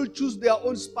where people choose their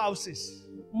own spouses.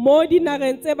 Mo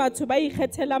dinageng tse batho ba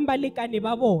ikgethelang balekane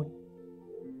ba bona.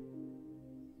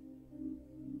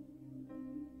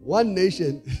 One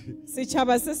nation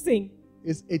Setšhaba se seng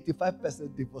is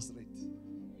 85% divorce rate.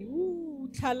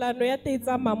 Tlhalano ya teng e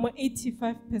tsamaya mo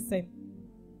 85%.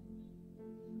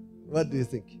 What do you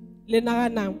think? Le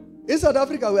naganang In South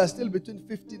Africa, we are still between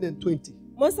 15 and 20.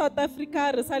 mo South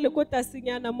Africa re sa le ko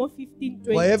tasenyana mo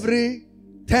 15-20. For every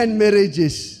 10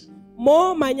 marriages,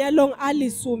 Mo manyalong a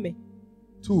lesome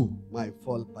 2 might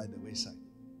fall by the wayside.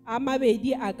 a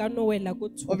mabedi a ka no wela ko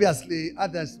thoko. Obviously,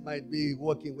 others might be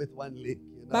walking with one leg.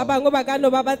 Ba bangwe ba ka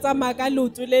no ba tsamaya ka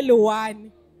leoto le le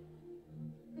one.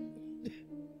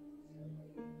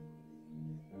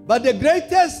 But the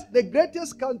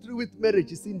greatest country with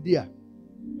marriage is India.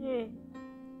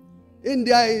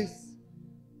 India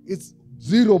is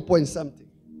 0 point something.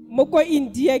 Mo ko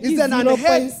India ke It's an 0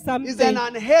 point it's something. an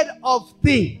unheard of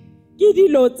thing. Ke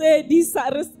dilo tse di sa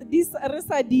re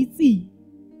sa di itse.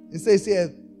 It says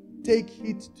here, take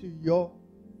heed to your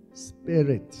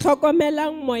spirit.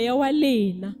 Tlhokomelang moya wa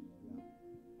lena.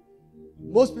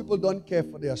 Most people don't care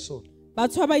for their soul.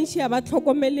 Batho ba bantši ba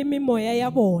tlhokomele memoya ya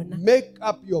bona. Make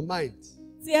up your mind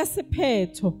Tseya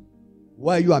sephetho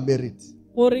why you are married.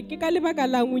 gore ke ka lebaka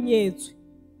la o nyetswe.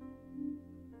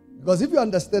 Because if you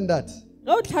understand that,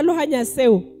 Ga o tlhalohanya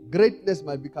seo, greatness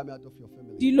might be coming out of your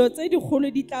family. dilo tse digolo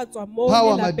di tla tswa mo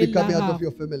Power might be lelapeng la coming out of gago.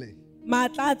 your family.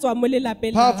 Maatla a tswa mo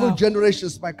lelapeng la Powerful gago.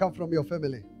 generations might come from your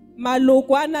family.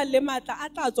 Maloko a nang le maatla a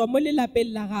tla tswa mo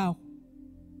lelapeng la gago.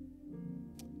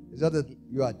 It's not that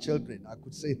you are children. I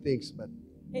could say things, but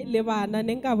Le bana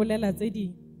ne nka bolela tse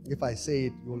ding. if I say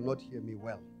it, you will not hear me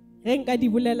well. Ge nka di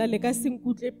bolela le ka se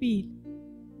nkutlwe pele.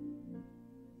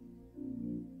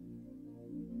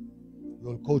 You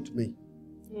will quote me.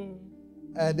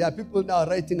 There are people now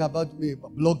writing about me,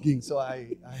 blogging, so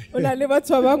O na le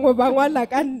batho ba bangwe ba ngwala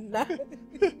ka nna.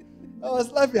 I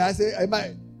was laughing. I said,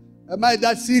 am I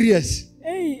that serious?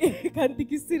 Hey, kanti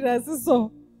ke serious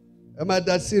so. Am I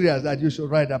that serious that you should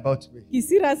write about me? Ke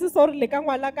serious so re le ka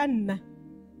ngwala ka nna.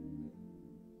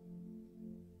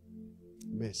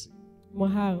 Mercy.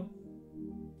 Mohau.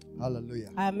 Hallelujah.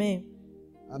 Amen.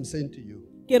 I'm saying to you,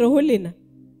 Ke re ho lena,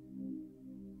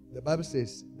 the Bible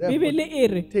says, Bibele therefore, e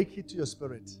re, take heed to your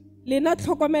spirit lena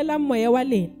tlhokomela moya wa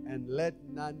lena. and let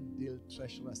none deal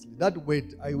treacherously. That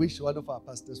word, I wish one of our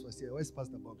pastors was here. Where's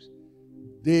Pastor Box?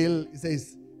 Deal, it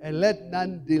says, and let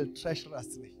none deal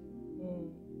treacherously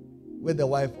with the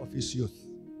wife of his youth.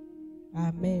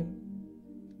 Amen.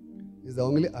 It's the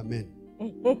only amen.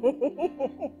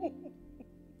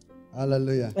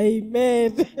 Hallelujah.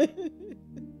 Amen.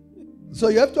 So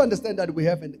you have to understand that we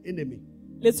have an enemy.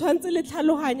 Le tshwantse le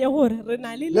tlhalohanye gore re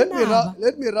na le Let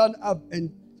lenaba. me run up and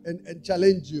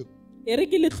challenge you E re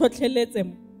ke le tlhotlheletse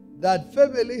mo that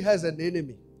family has an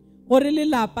enemy. gore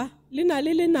lelapa le na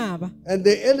le lenaba. And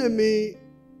the enemy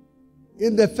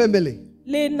in the family,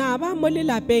 Lenaba mo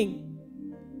lelapeng.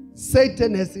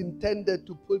 Satan has intended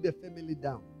to pull the family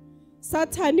down.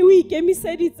 Sathane o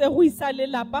ikemiseditse go isa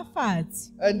lelapa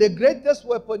fatshe. And the greatest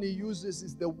weapon he uses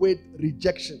is the word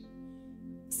rejection.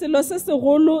 Selo se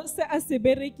segolo se a se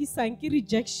berekisang ke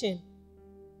rejection.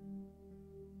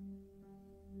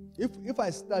 If I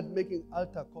start making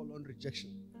altar call on rejection,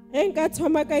 Ge nka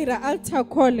thoma ka ira altar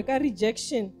call ka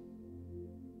rejection.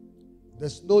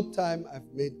 there's no time I've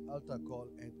made altar call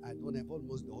and I don't have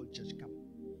almost the whole church come.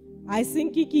 I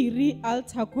think ke iri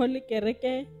altar call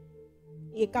kereke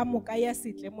e ka moka ya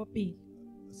setle mo pele.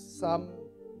 Psalm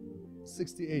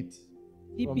 68.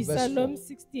 Di From verse Psalm 4.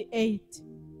 68.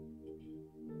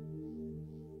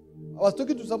 I was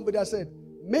talking to somebody, I said,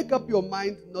 make up your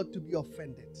mind not to be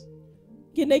offended.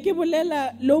 Ke ne ke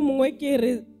bolela lo mongwe ke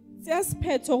re Tseya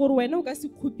sephetho gore wena o ka se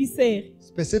khupisege.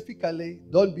 Specifically,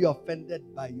 don't be offended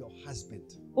by your husband.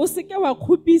 O se ke wa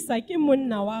khupisa ke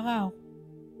monna wa gago.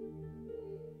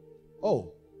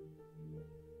 Oh.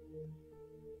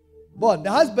 But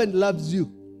the husband loves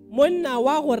you. Monna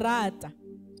wa go rata.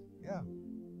 Yeah.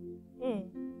 Mm.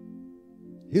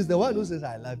 He's the one who says,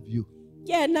 I love you.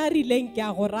 Ke ena a rileng ke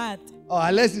a go rata. Oh,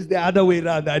 unless it's the other way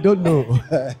around. I don't know.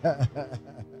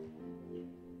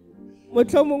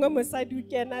 Motlhomongwe mosadi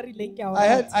ke ena a rileng ke a go I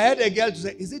rata. had a girl to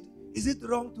say, is it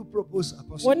wrong to propose,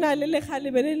 Apostle? Go na le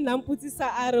legale be le nna mpotsisa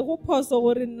a re go phoso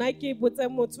gore nna ke botse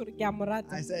motho gore ke a mo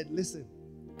rata. I said, listen,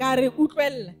 Ka re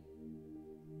utlwella.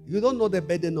 you don't know the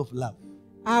burden of love.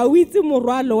 A o itse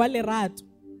morwalo wa lerato.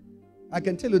 I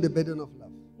can tell you the burden of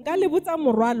love. Nka le botsa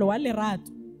morwalo wa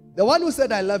lerato. The one who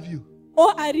said, I love you, O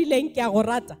a rileng ke a go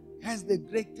rata. has the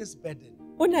greatest burden.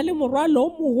 O na le morwalo o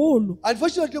mogolo.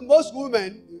 Unfortunately, most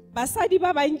women Basadi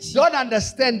ba bantši don't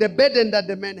understand the burden that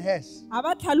the man has. ga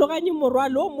ba tlhaloganye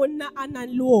morwalo o monna a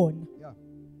nang le ona. Yeah.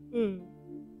 Mm.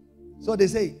 So they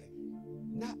say,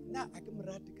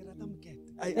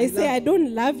 They say, I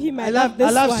don't love him, I I love love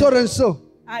this one. so and so.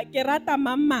 Ke rata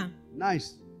mama.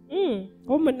 Nice.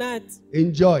 Go monate.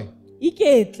 Enjoy.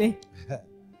 Iketle.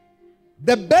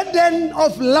 The burden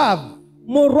of love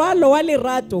Morwalo wa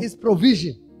lerato is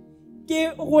provision.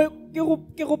 ke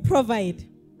go provide.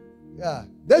 Yeah.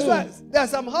 That's why there are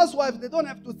some housewives, they don't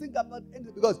have to think about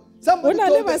anything because somebody Ona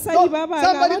told le them, basadi ba bangwe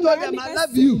somebody ga ba told them, nagane I ka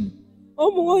love you.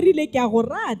 O mongwe o rile ke a go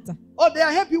rata. Or they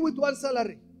are happy with one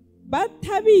salary. Ba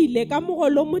thabile ka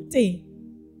mogolo mo teng.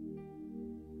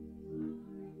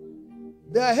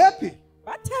 They are happy.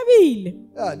 Ba thabile.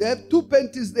 Yeah, they have 2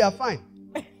 panties, they are fine.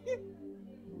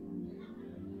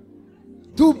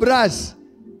 2 bras,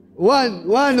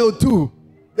 one or 2.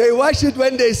 They wash it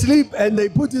when they sleep and they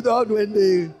put it on when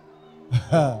they...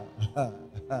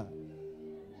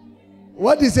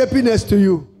 What is happiness to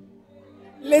you?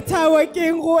 Lethawa ke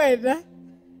eng go wena?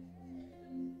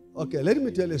 Okay, let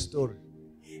me tell you a story.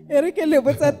 E re ke le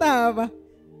botsa taba.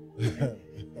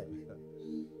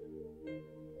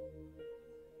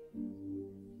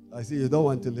 I see you don't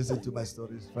want to listen to my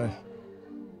stories. Fine.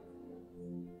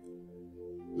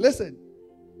 Listen,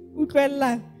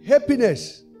 Utlwella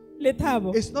happiness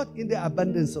lethabo. is not in the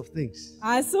abundance of things.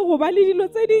 A se go ba le dilo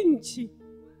tse dintši.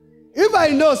 If I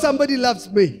know somebody loves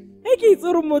me, Ge ke itse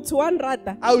gore motho wa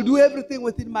nrata, I will do everything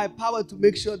within my power to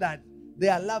make sure that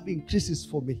their love increases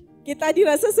for me. ke tla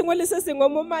dira se sengwe le se sengwe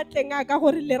mo matleng a ka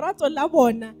gore lerato la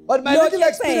bona. But my le little oketsege.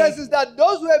 experience is that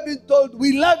those who have been told,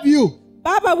 we love you,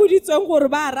 Ba ba boditsweng gore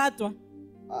ba a ratwa,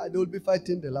 they will be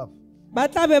fighting the love. ba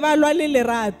tla be ba lwa le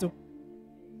lerato.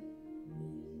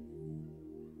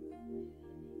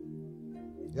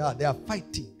 Yeah, they are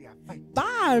fighting. They are fighting.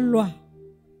 Ba lwa.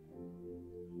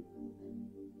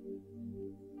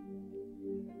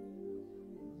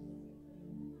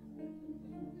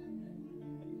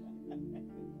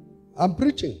 I'm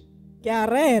preaching. Ke a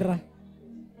rera.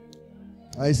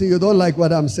 I see you don't like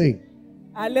what I'm saying.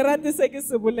 A le rate se ke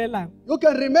se bolelang. You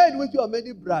can remain with your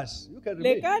many bras. You can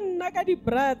Le remain. ka nna ka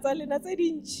di-bra tsa lena tse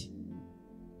dintši.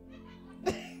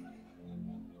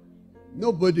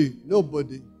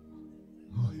 Nobody.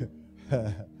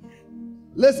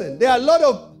 Listen, there are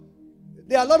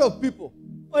a lot of people.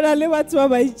 O na le batho ba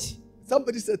bantši.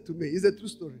 Somebody said to me, it's a true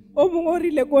story. O mongwe o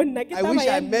rile ko nna ke I taba wish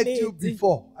ya I met you nnete.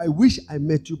 before. I wish I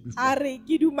met you before. A re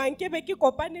ke dumang ke be ke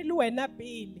kopane le wena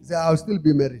pele. He said, I'll still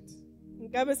be married.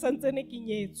 Nka be santsene ke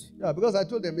nyetswe. Yeah, because I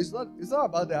told them it's not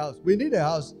about the house. We need a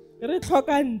house. Re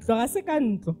tlhoka ntlo, ga se ka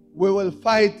ntlo. We will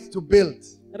fight to build.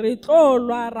 Re tlo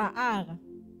lwa ra aga.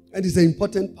 And it's an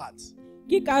important part.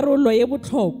 Ke karolo ye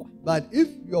botlhokwa. But if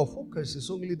your focus is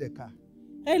only the car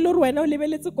Ge le gore wena o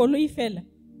lebeletse koloi fela,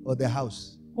 or the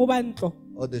house go ba ntlo,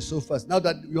 or the sofas, now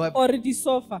that you have, or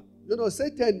di-sofa, you know,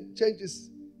 Satan changes.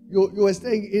 You were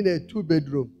staying in a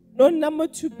 2-bedroom no nna mo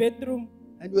 2-bedroom,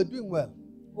 and you were doing well.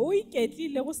 o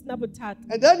iketlile go sena bothata.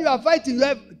 And then you are fighting. You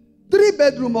have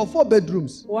 3-bedroom or 4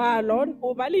 bedrooms. Wa lo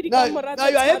o ba le Now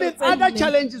dikamora you are having tse tharo tse other nne.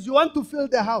 challenges. You want to fill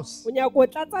the house. O nyaka go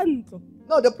tlatsa ntlo.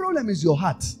 No, the problem is your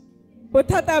heart.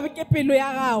 Bothata ke pelo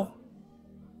ya gago.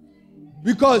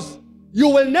 Because you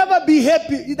will never be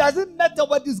happy. It doesn't matter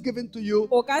what is given to you.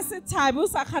 O ka se thabe o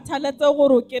sa kgathaletse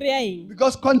gore o kry-a eng.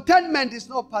 Because contentment is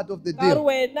not part of the Ka gore deal.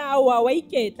 wena wa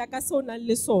iketla ka se o nang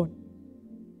le sona.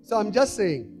 So I'm just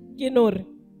saying. Ke no re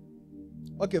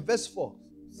Okay, verse 4.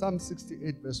 Psalm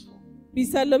 68, verse 4.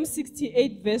 Psalm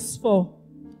 68 verse 4.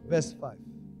 Verse 5.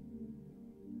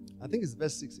 I think it's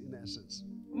verse 6 in essence.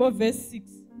 Mo verse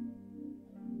 6.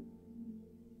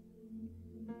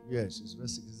 Yes, it's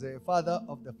verse 6. It's the father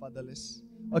of the fatherless.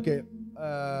 Okay,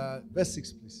 verse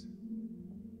 6, please.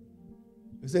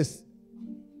 It says,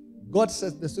 God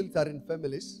sets the solitary in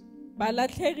families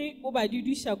balatlhegi o ba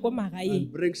dudisha ko magaeng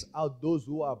and brings out those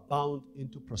who are bound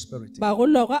into prosperity.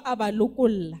 bagologo a ba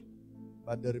lokolla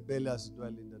But the rebellious dwell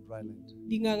in the dry land.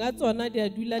 dinganga tsona di a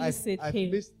dula I've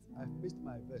lesetlheng missed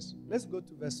my verse. Let's go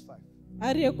to verse 5.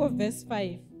 a re ye ko verse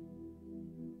 5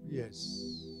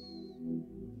 Yes.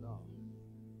 No.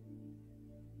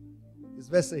 It's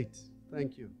verse 8.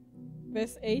 Thank you.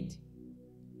 verse 8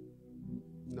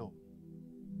 No.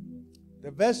 The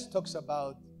verse talks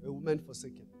about a woman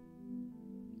forsaken.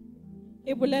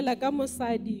 e bolela ka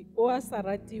mosadi o a sa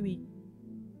ratiweng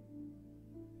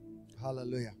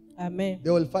Hallelujah. amen They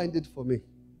will find it for me.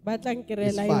 ba tla It's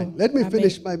nkirela fine. yone. Let me Amen.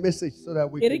 finish my message so that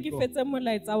we e re can ke go. fetse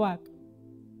molaetsa wa ka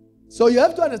So you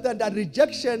have to understand that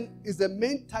rejection is the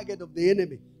main target of the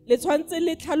enemy. le tshwantse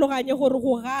le tlhaloganye gore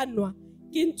go ganwa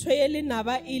ke ntho e le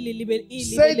naba e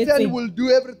Satan lebeletseng will do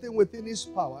everything within his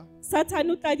power Satan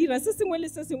o tla dira se sengwe le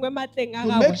se sengwe matleng a to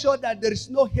make gagwe sure that there is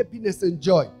no happiness and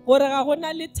joy. gore ga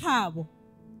gona le thabo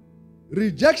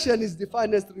Rejection is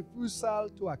defined as refusal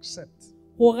to accept.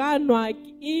 go ganwa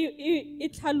e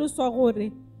tlhaloswa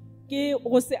gore ke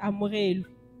go se amogelwe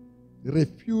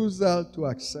Refusal to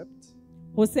accept,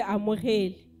 go se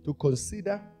amogele to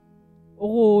consider,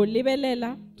 go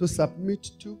lebelela to submit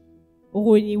to,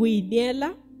 go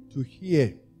ineela to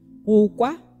hear, go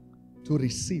kwa to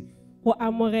receive, go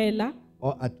amogela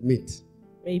or admit.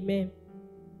 amen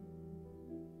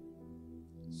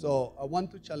So I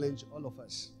want to challenge all of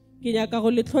us ke nyaka go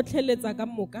le tlhotlheletsa ka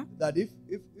moka that if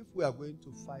we are going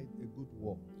to fight a good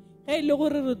war, ge e le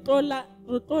gore re tlola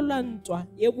ntwa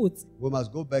ye botse we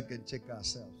must go back and check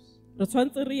ourselves. re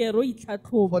tshwantse re ye ro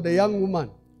itlhatlhoba For the young woman,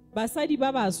 basadi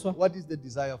ba baswa what is the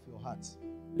desire of your heart?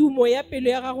 tumo ya pelo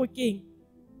ya gago keng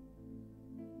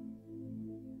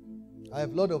I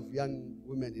have a lot of young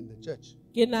women in the church.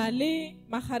 ke na le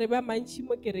magarebe a mantšhi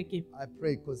mo kerekeng I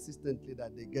pray consistently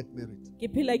that they get married. ke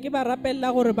phela ke ba rapelela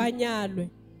gore ba nyalwe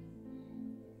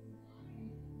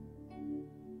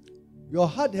Your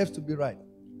heart has to be right.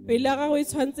 pelo ya gago e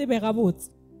tshwantse be gabotse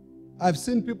I've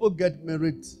seen people get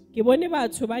married ke bone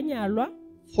batho ba nyalwa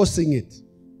forcing it.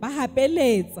 ba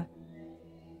gapeletsa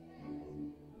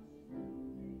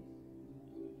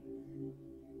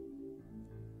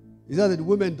Is that the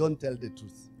women don't tell the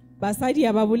truth? basadi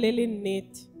a ba bolele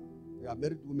nnete There are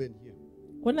married women here.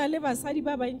 go na le basadi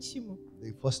ba bantšhi mo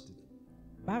They forced it.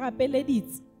 ba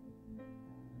gapeleditse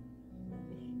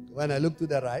When I look to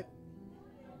the right,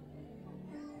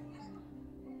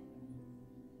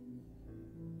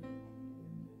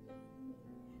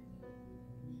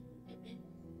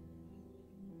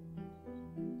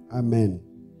 Amen.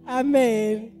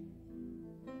 amen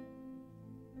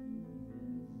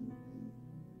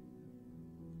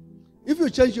If you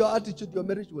change your attitude, your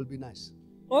marriage will be nice.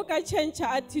 o ka change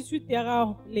attitude ya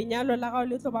gago lenyalo la gago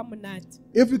le tlo ba monate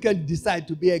If you can decide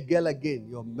to be a girl again,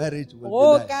 your marriage will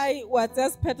go be nice. kae wa tsaya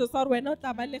sephetho sa gore wena o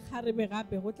tla ba le kgarebe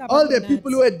gape go tla ba All the monate.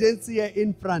 people who are dancing here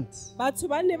in front, batho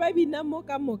ba ne ba bina mo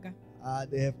ka moka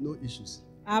they have no issues.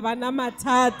 a bana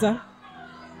mathata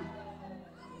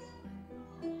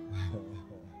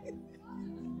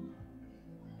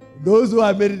Those who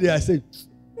are married, they are saying,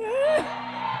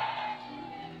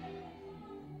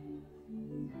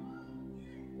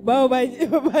 bao ba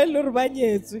e le gore ba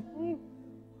nyetswe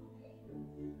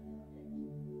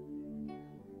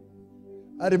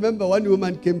I remember one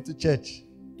woman came to church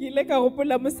ke ile ka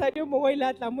gopola mosadi o mongwe o ile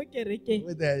a tla mo kerekeng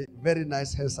with a very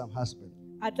nice, handsome husband.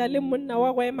 a tla le monna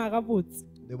wa go ema gabotse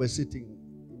They were sitting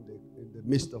in the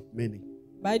midst of many.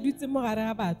 ba dutse mo gare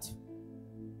ga batho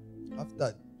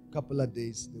After a couple of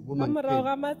days, the ka woman morago came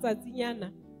ga matsatsinyana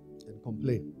and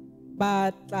complained.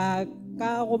 ba tla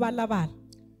ka go balabala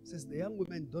Says the young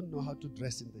women don't know how to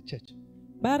dress in the church.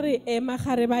 ba re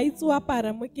magare ba itse o apara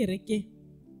mo kerekeng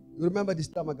You remember this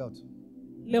stomach out?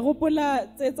 le gopola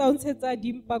tse tsa o ntshetsa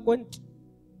dimpa ko ntle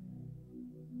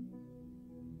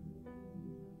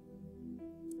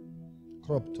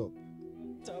Crop top.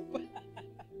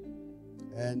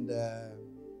 And the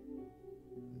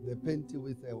panty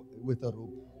with a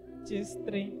rope.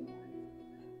 G-string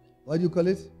What do you call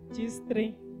it?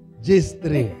 G-string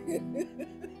G-string.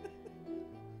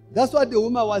 That's what the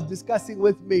woman was discussing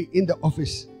with me in the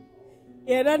office.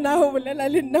 yena na go bolela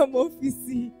le nna mo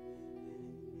officing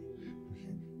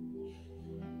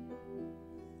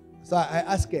So I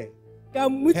asked her, ka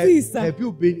mmotsisa have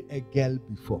you been a girl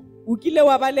before? o kile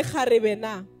wa ba le kgarebe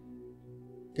na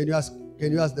Can you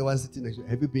ask the one sitting next to you,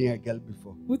 have you been a girl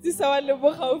before? botsisa wa le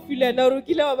bo gaufi le ena gore o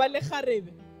kile wa ba le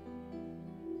kgarebe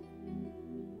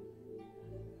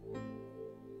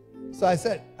So I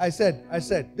said,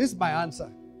 this is my answer.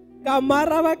 ka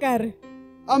maraba ka re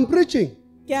I'm preaching.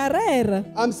 Ke a rera.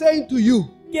 I'm saying to you,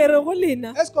 Ke re go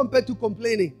lena. as compared to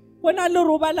complaining, Go na le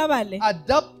ro balabale.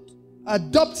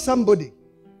 adopt somebody.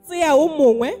 Tseya o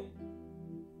mongwe.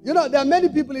 You know, there are many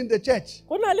people in the church.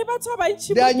 Go na le batho ba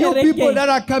bantši There are mo new people kerekeng. that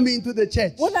are coming into the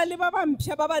church. Go na le ba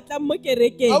bampšha ba batlang mo Are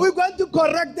kerekeng. we going to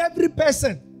correct every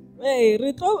person?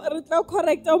 Re tlo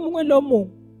correcta o mongwe le o mongwe.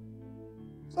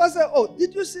 So I said, oh,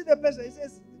 did you see the person? He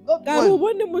says, not Ka re o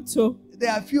one. bone motho.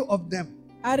 There are a few of them.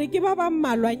 A re ke ba ba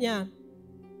mmalwanyana.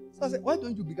 So I said, why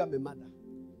don't you become a mother?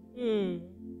 Can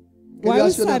Why you o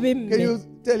ask your sabe neighbor- can mme?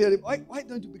 you tell your neighbor, why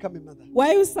don't you become a mother?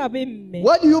 Why o sabe mme?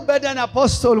 What do you better an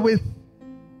apostle with?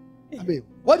 I mean,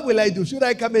 what will I do? Should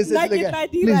I come and say Nna to the ke guy, tla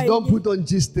please dira don't eng? put on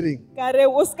G-string? Ka re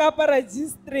o ska apara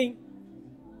G-string.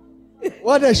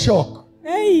 What a shock.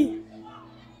 Hey,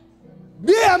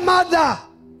 Be a mother.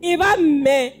 e ba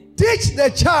mme. Teach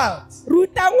the child.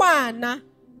 Ruta ngwana.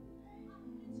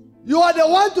 You are the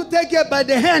one to take her by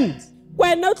the hand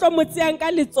Wena o tlo mo tseyang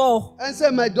ka letsogo. and say,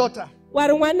 my daughter, Wa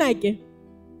re ngwanake.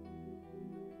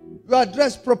 you are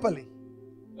dressed properly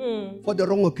for the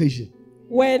wrong occasion.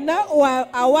 Wena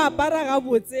a o apara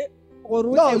gabotse gore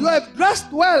o No, tle you have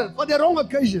dressed well for the wrong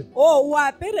occasion. o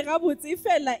apere gabotse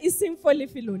fela e seng fo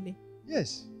lefelo le.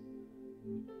 Yes.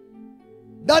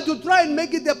 That to try and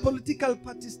make it a political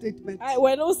party statement. Ai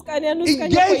wena o ska ne no ska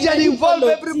Engage and involve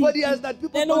everybody else that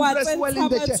people Then don't wa dress well in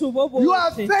the tsentsha church. batho bo You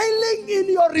are botlhe. failing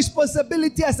in your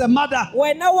responsibility as a mother.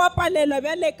 Wena wa palelwa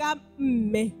bjale ka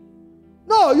mme.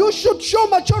 No, you should show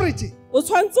maturity. O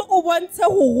tshwantse o bontshe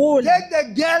go gola. Take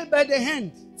the girl by the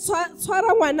hand.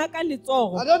 Tshwara ngwana ka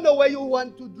letsogo. I don't know where you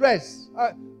want to dress.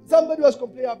 Somebody was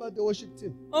complaining about the worship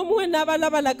team. O mongwe na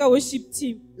balabala ka worship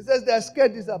team. He says their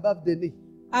skirt is above the knee.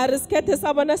 A re skete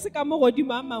sa bona se ka mo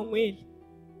godimo a mangwele.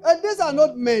 And these are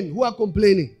not men who are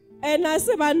complaining. Ena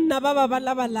se banna ba ba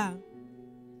balabalang.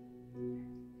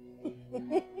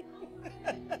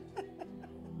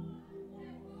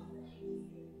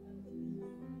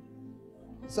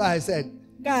 So I said,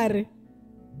 Ka re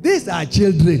these are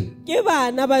children. ke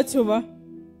bana batho ba.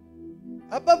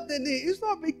 Above the knee, it's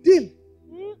not a big deal.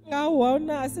 Nga wa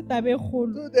ona se tabe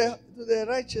kgolo. To the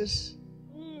righteous,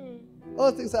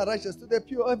 all things are righteous. To the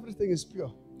pure, everything is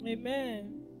pure.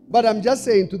 Amen. But I'm just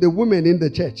saying to the women in the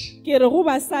church, Ke re go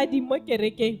basadi mo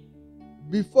kerekeng.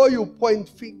 before you point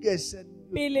fingers and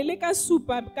Pele le ka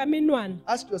supa ka menwana.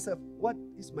 ask yourself, what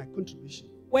is my contribution?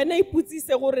 Wena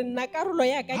iputsise gore nna karolo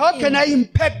ya ka How ke can eng? I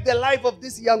impact the life of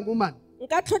this young woman?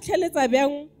 Nka tlhotlheletsa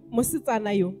bjang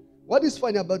mosetsana yo. What is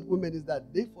funny about women is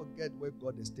that they forget where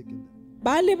God has taken them.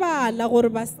 Ba lebala gore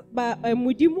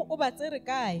modimo o ba tsere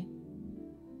kae.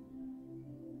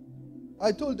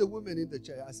 I told the women in the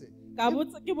church, I said,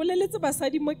 Ke boleletse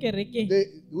basadi mo kerekeng.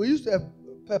 we used to have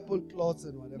purple cloths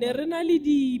and Ne whatever. re na le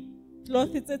di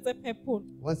cloth tse purple.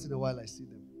 Once in a while I see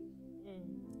them.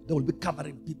 They will be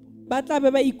covering people. Ba tla be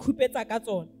ba ikhupetsa ka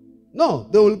tsona. No,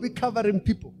 they will be covering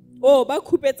people. Oh, ba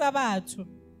khupetsa batho.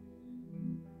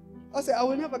 I said, I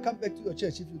will never come back to your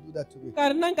church if you do that to me. Ka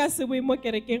re nna nka se boe mo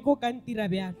kerekeng go ka ntira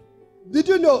bjalo. Did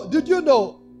you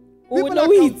know? People no, are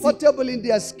we- comfortable in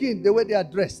their skin the way they are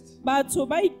dressed. Batho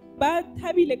ba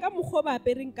thabile ka mokgwa ba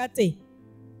apereng ka teng.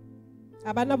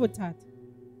 A bana bothata.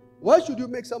 Why should you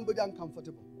make somebody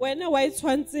uncomfortable? Wena wa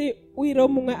itshwantse o ire o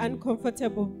mongwe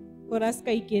uncomfortable gore a se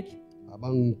ka iketla.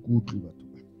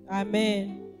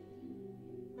 Amen.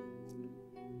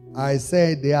 I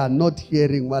said they are not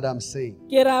hearing what I'm saying.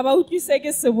 Ke ra ba utlwise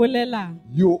ke se bolelang.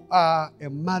 You are a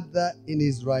mother in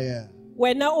Israel.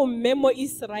 Wena o mme mo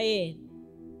Israel.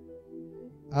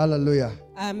 Hallelujah.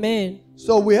 Amen.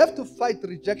 So we have to fight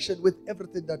rejection with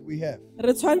everything that we have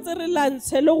Re tshwantse re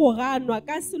lwantshe le go ganwa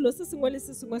ka selo se sengwe le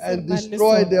se sengwe se re and nang le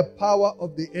destroy sone. the power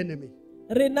of the enemy.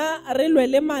 Rena re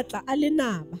lwele matla a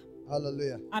lenaba.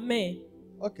 Hallelujah. Amen.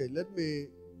 Okay, let me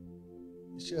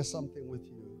share something with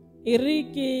you. E re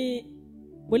ke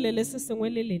bolele se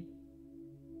sengwe le lena.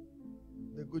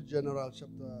 The Good General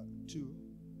chapter 2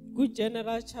 Good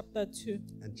General chapter 2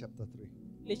 and chapter 3.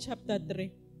 le chapter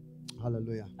 3.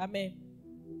 Hallelujah. Amen.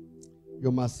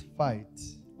 You must fight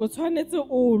O tshwanetse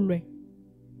o lwe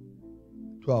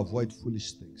to avoid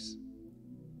foolish things.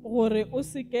 gore o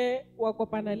seke wa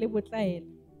kopana le botlaela.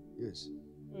 Yes.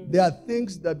 There are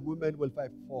things that women will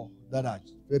fight for that are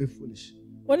very foolish.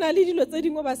 Go na le dilo tse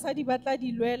dingwe basadi ba tla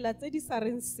di lwela tse di sa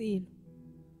reng selo.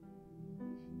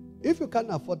 If you can't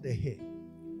afford the hair,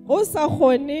 Go sa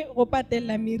kgone go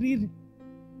patela meriri,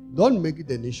 don't make it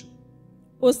an issue.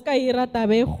 o ska ira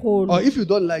taba e Or kgolo. if you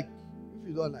don't like,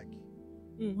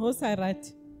 Go sa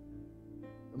rate.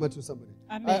 I'm to somebody.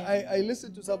 Amen. I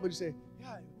listened to somebody say,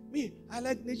 yeah, Me, I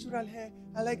like natural hair.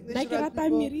 I like Nna ke natural rata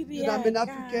people. meriri You know, I'm an ya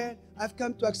ka. African. I've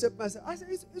come to accept myself. I said,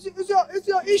 it's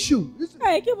your issue. It's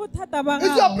Ke bothata ba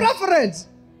your gago. preference.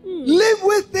 Live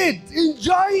with it.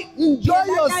 Enjoy Phela ka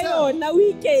yourself. yona, o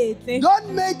iketle. Don't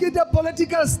make it a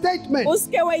political statement. O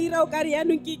ske wa ira o ka re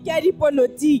yaanong ke a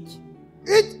dipolotiki.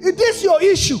 It is your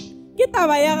issue. Ke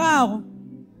taba ya gago.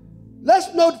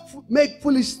 Let's not make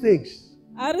foolish things.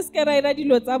 A re ske ra ira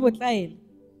dilo tsa botlaela.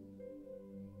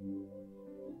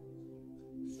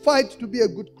 Fight to be a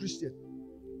good Christian.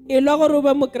 E lwa gore o be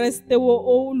mokreste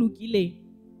o lokileng.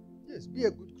 Yes, be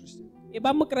a good Christian. E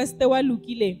ba mokreste wa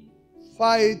lokileng.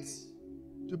 Fight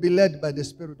to be led by the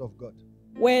Spirit of God.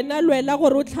 Wena lwela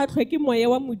gore o tlhatlhwe ke moya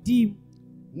wa modimo.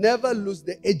 Never lose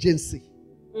the agency.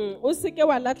 O se ke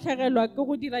wa latlhegelwa ke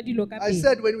go dira dilo ka I pele.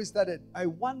 said when we started, I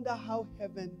wonder how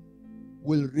heaven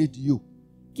will read you.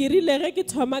 Ke rile ge ke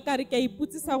thoma ka re ke a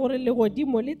iputsisa gore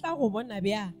legodimo le tla go bona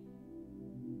bjang.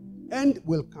 End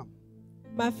will come.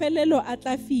 Mafelelo a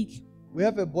tla fitlha. We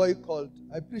have a boy called,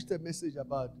 I preached a message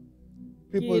about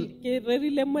people, Ke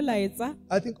rerile molaetsa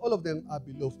I think all of them are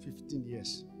below 15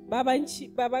 years. ba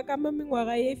bantši ba ba ka mo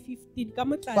mengwaga ye 15 ka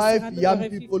mo tlase ga 5 young mengwaga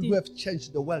ye people who 15. have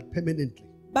changed the world permanently.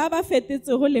 Ba ba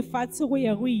fetetsego lefatshe go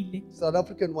ya go ile. South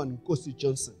African one, Nkosi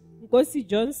Johnson. Nkosi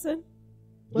Johnson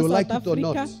You mo like South it or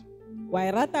not? Africa. Wa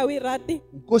e rata o e rate.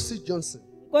 Nkosi Johnson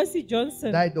Nkosi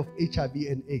Johnson died of HIV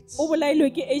and AIDS. o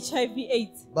bolailwe ke HIV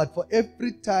AIDS. But for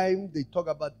every time they talk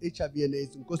about HIV and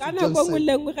AIDS, Ka Nkosi nako nngwe Johnson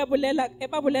le nngwe ge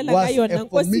ba bolela ka was yona a Nkosi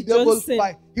formidable Johnson.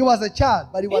 fighter. He was a child,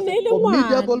 but he was E ne a e le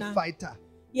formidable ngwana. fighter.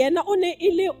 Yena o ne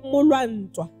e le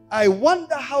molwantwa. I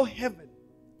wonder how heaven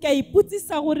Ke a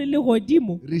iputsisa gore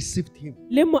legodimo received him.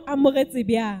 le mo amogetse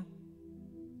bjang.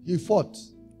 He fought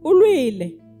O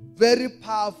lwele. very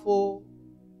powerful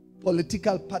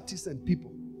political parties and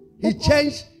people. He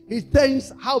changed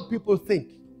how people think.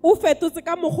 O fetotse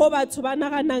ka mokgwa o batho ba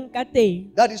naganang ka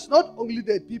teng. That is not only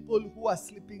the people who are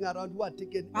sleeping around, who are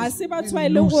taken Ha se batho ba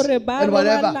being e leng loose gore ba and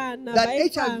whatever. robalana, That ba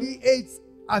etsang. HIV/AIDS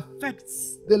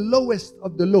affects the lowest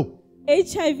of the low.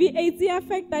 HIV AIDS e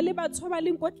affecta le batho ba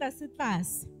leng ko tlase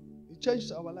tlase. It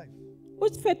changed our life. O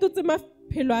fetotse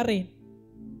maphelo a rena.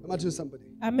 Am I telling somebody?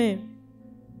 Amen.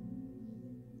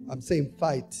 I'm saying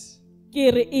fight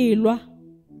Ke re e lwa.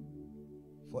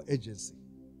 for agency.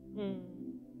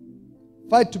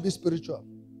 Fight to be spiritual.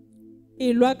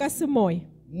 E lwa ka semoya.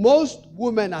 Most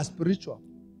women are spiritual.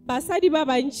 Basadi ba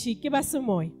bantši ke ba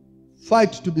semoya.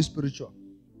 Fight to be spiritual.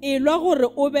 E lwa gore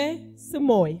o be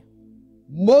semoya.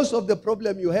 Most of the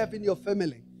problem you have in your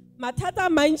family Mathata a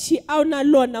mantši a o na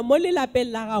lona mo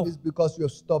lelapeng la gago is because you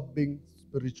have stopped being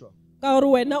spiritual. ka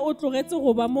gore wena o tlogetse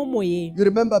go ba mo moyeng. You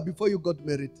remember before you got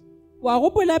married, Wa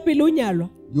gopola pele o nyalwa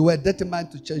you were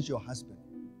determined to change your husband.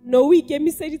 no o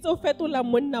ikemiseditse o fetola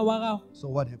monna wa gago. So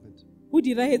what happened? Go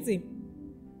diragetseng?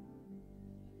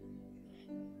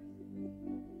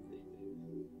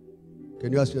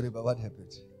 Can you ask your neighbor what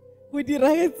happened? Go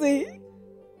diragetseng?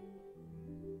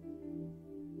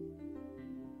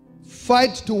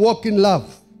 Fight to walk in love.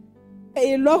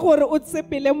 E lwa gore o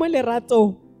tsepele mo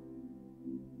leratong.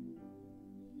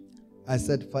 I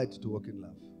said fight to walk in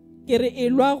love. Ke re e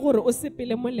lwa gore o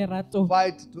sepele mo leratong.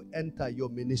 Fight to enter your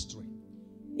ministry.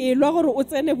 E lwa gore o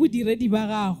tsene bodiredi ba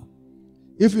gago.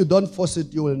 If you don't force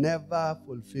it, you will never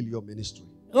fulfill your ministry.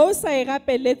 Ge o sa e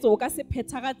gapeletse o ka se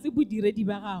phethagatse bodiredi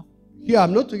ba gago. Here,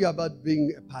 I'm not talking about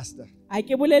being a pastor. A ke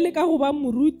bolele ka go ba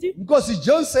moruti. Because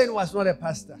Johnson was not a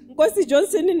pastor. Nkosi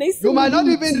Johnson ne e se You might not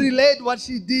moruti. even relate what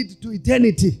she did to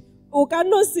eternity. O ka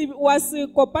no se wa se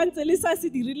kopantse le sa se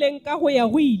dirileng ka go ya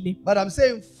go ile. But I'm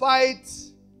saying fight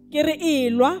Ke re e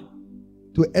lwa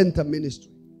to enter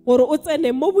ministry. gore o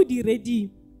tsene mo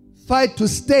bodiredi. Fight to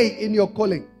stay in your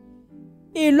calling.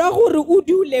 E lwa gore o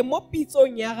dule mo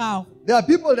pitsong ya gago. There are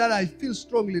people that I feel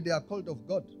strongly they are called of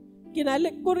God. Ke na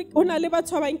le gore o na le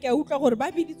batho ba bang ke a utlwa gore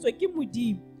ba biditswe ke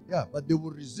modimo. Yeah, but they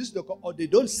will resist the call or they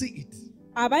don't see it.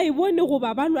 A ba e bone go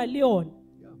ba ba lwa le yona.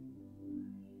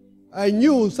 I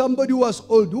knew somebody who was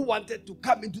old who wanted to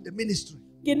come into the ministry.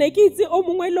 Ke ne ke itse o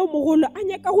mongwe le o mogolo a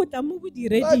nyaka go tla mo So I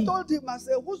bodiredi. told him, I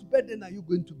said, whose burden are you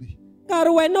going to be? Ka re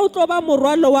wena o tlo ba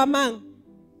morwalo wa mang?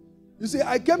 You see,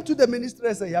 I came to the ministry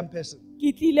as a young person.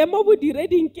 Ke tlile mo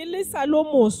bodireding ke le sa lo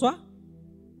moswa.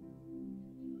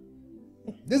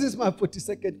 This is my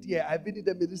 42nd year. I've been in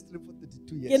the ministry for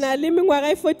 32 Ke years. na le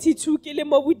mengwaga e 42 ke le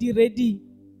mo bodiredi.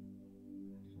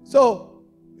 So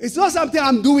it's not something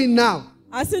I'm doing now.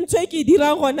 A se ntho e ke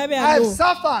dirang gona I've bjalo.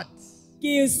 suffered.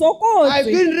 Ke I've sokotse.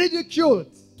 been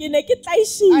ridiculed. Ke ne ke I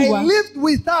tlaishiwa. lived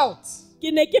without.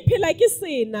 Ke ne ke phela ke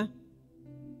sena.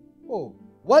 Oh,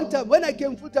 one time when I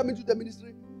came full time into the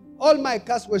ministry, all my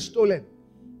cars were stolen.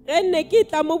 ge nne ke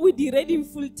tla mo bodiredi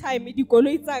full time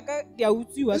dikoloi tsa ka di a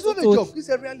utswiwa It's not a tse joke, tsotlhe. it's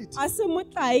a reality. A se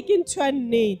motlae ke ntho ya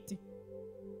nnete.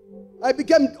 I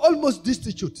became almost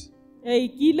destitute.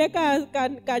 Ke ile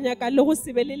ka nyaka le go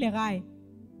se be le legae.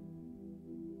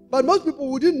 But most people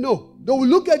wouldn't know. They will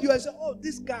look at you and say, oh,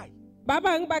 this guy. Ba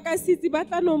bang ba ka sitse ba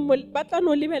tla no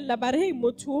lebella ba re hey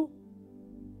motho.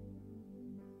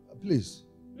 Please,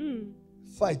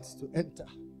 fight to enter.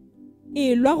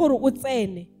 E lwa gore o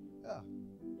tsene.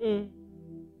 Yeah.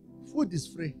 Food is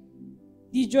free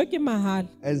Dijo ke mahala.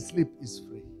 and sleep is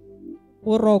free.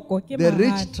 Boroko ke The mahala.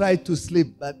 rich try to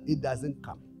sleep, but it doesn't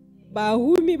come.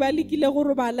 Bahumi ba lekile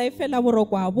gore ba laefela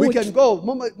boroko a We botse. can go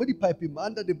when you pipe him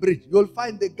under the bridge. You'll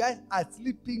find the guys are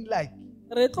sleeping like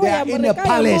Re tlo they ya are in mo a re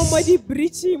ka ya mo palace.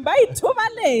 di-breaching ba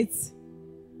ithobaletse.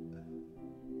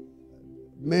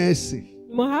 Mercy.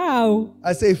 Mohau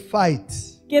I say fight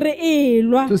ke re e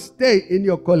lwa to stay in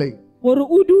your calling. gore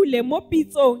o dule mo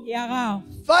pitsong ya gago.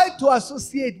 Fight to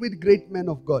associate with great men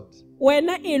of God.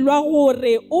 Wena e lwa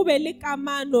gore o be le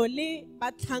kamano le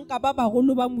batlhanka ba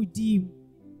bagolo ba modimo.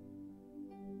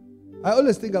 I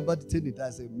always think about eternity. I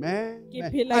say, man, Ke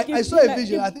man. phela ke I saw a phela-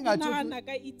 vision. ke- I think I ke told you. nagana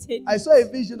ka eternity. I saw a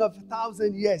vision of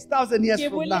 1,000 years. 1,000 years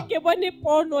from now. Ke bone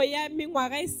pono ya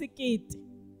mengwaga e sekete.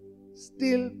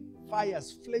 Still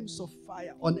fires, flames of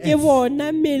fire on Ke earth.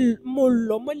 bona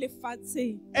mollo mo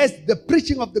lefatsheng. As the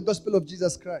preaching of the gospel of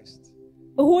Jesus Christ.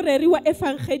 Ho reriwa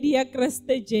evangeli ya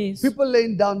Kriste Jesu. People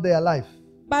laying down their life.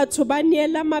 Batho ba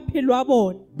neela maphelo a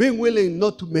bona. Being willing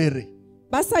not to marry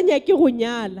Ba sa nyake go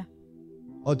nyala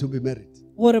or to be married.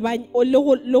 gore ba le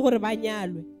gore ba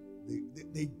nyalwe.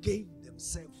 They gave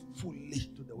themselves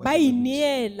fully to the work. Ba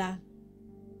ineela.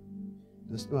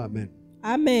 There's no amen.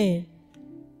 Amen.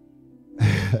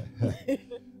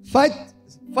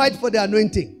 Fight for the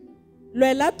anointing.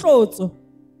 Lwela tlotso.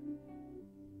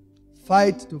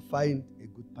 Fight to find a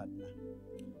good partner.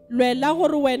 Lwela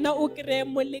gore wena o kreye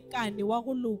molekane wa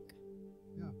go loka.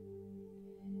 Yeah.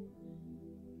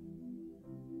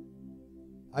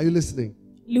 Are you listening?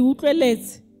 Le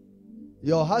utlweletse.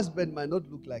 Your husband might not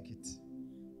look like it.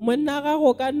 Monna ga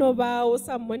go ka no ba o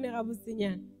sa mmone ga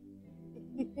botsenyana.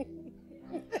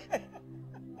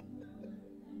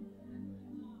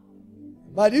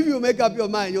 But if you make up your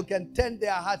mind, you can turn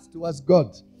their hearts towards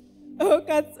God. O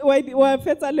ka wa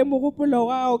fetsa le mogopolo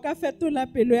wa gago ka fetola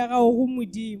pelo ya gago go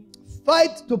modimo.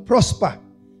 Fight to prosper.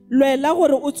 Lwela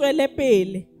gore o tswele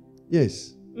pele.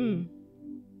 Yes.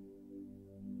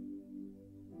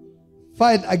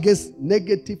 Fight against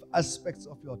negative aspects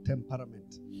of your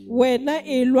temperament. Wena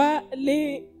e lwa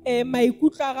le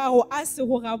maikutlo a gago a se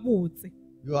go ga botse.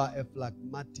 You are a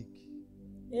phlegmatic.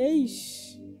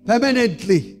 Eish.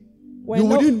 Permanently. You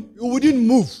Wena wouldn't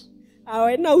move. a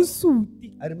wena o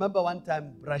suti. I remember one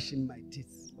time brushing my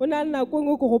teeth. Go na le nako e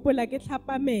nngwe ke gopola ke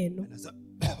tlhapa meno. And I said,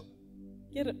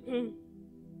 Ke re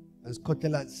and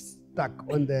Scotella stuck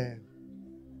on the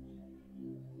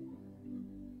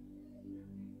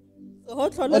go On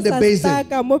tlhola the sa basin.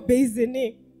 staka mo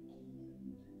basineng.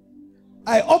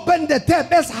 I opened the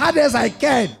tap as hard as I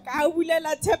can. Ka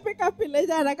bulela thepe ka pele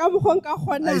jana ka mogong ka I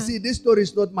kgona. see this story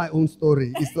is not my own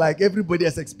story. It's like everybody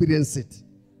has experienced it.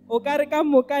 O ka re ka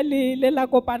moka le la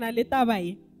kopana le taba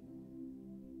e.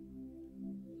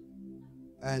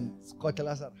 And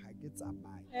Scotella said, "Ha ke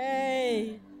tsamaye."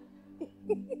 Hey.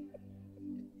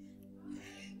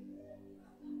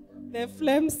 The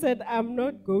flame said, I'm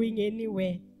not going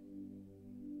anywhere.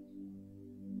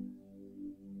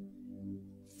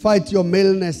 Fight your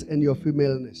maleness and your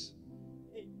femaleness.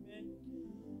 Amen.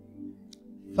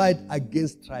 Fight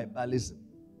against tribalism.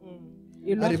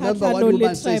 You I know, remember one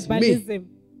woman says,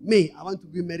 me, I want to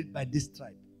be married by this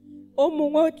tribe. O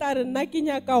mongwe o tla re nna ke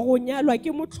nyaka go nyalwa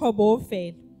ke motlhobo o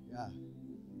fela. Yeah.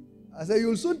 I said,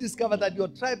 you'll soon discover that your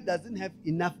tribe doesn't have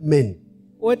enough men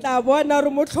O tla bona re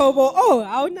motlhobo o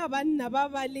ha ona banna ba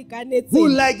ba who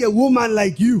lekanetseng. like a woman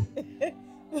like you.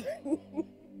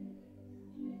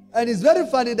 And it's very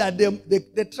funny that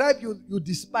the tribe you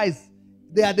despise,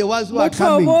 they are the ones who are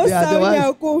coming. Motlhobo o They are sa the ones.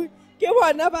 nyako ke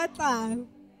bona ba tlang.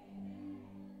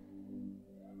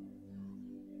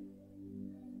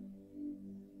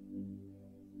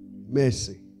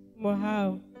 Mercy.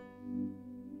 Mohau.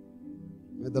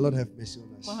 May the Lord have mercy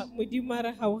on us. Modimo a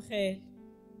re gaogele.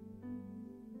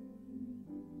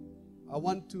 I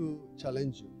want to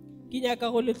challenge you. Ke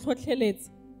nyaka go le tlhotlheletsa.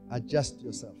 Adjust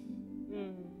yourself.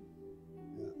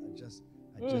 Yeah,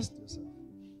 adjust yourself.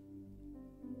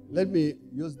 Let me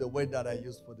use the word that I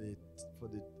used for the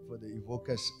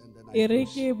evokers, and then E re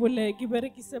I ke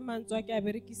berekise mantswe a ke a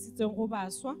berekisitseng go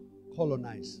baswa.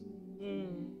 colonize.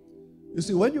 You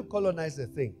see, when you colonize a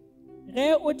thing,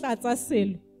 Ge o tlatsa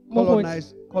selo,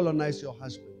 Colonize your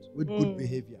husband with good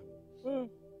behavior.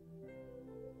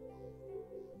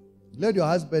 Let your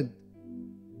husband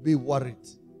be worried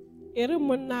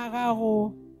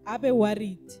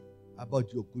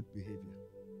about your good behavior.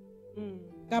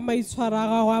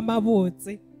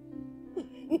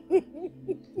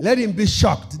 Let him be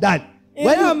shocked that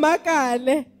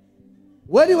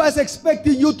when he was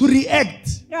expecting you to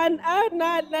react,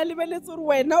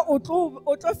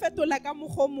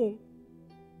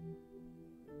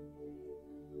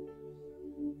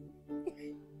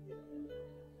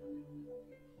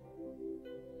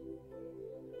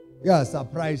 yeah,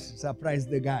 surprise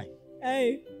the guy.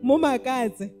 Hey,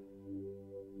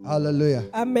 hallelujah.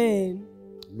 Amen.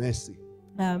 Mercy.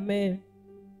 Amen.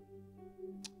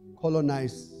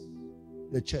 Colonize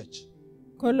the church.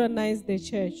 Colonize the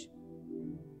church.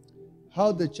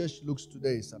 How the church looks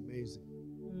today is amazing.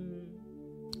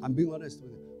 I'm being honest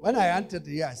with you. When I entered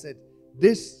here, I said,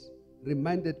 this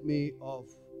reminded me of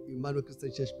Emmanuel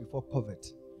Christian Church before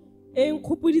COVID.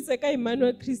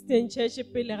 Emmanuel Christian Church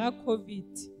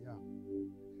COVID. Yeah.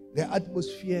 The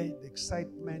atmosphere, the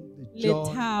excitement, the joy,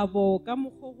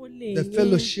 the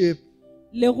fellowship.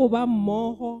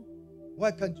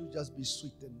 Why can't you just be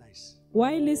sweet and nice?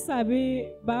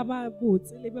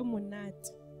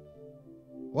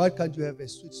 Why can't you have a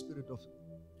sweet spirit of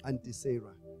Auntie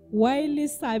Sarah?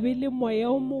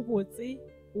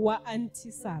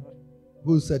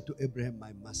 Who said to Abraham,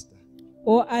 my master?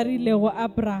 My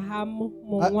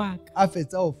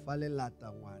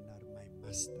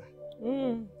master.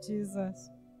 Jesus.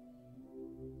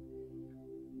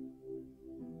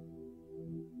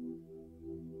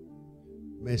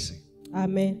 Mercy.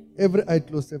 Amen. Every eye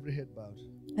closed, every head bowed.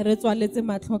 Maybe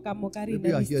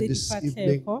you are here this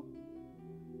evening.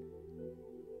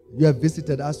 You have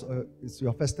visited us, or it's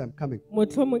your first time coming. Or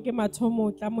you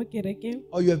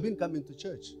have been coming to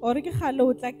church. But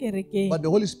the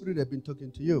Holy Spirit has been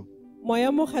talking to you.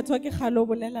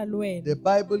 The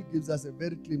Bible gives us a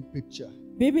very clean picture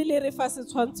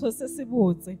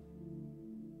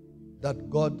that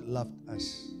God loved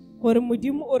us,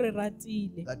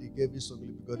 that He gave His only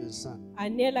begotten Son,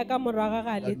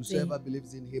 that whosoever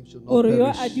believes in Him should not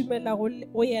perish,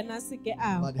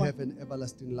 but have an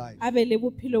everlasting life.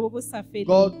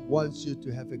 God wants you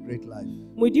to have a great life.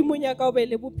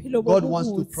 God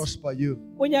wants to prosper you.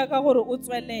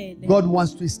 God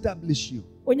wants to establish you.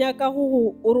 I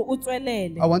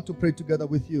want to pray together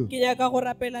with you.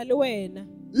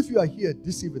 If you are here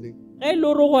this evening,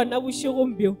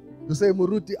 you say,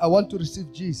 Muruti, I want to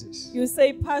receive Jesus. You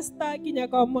say, Pastor, I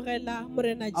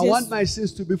want my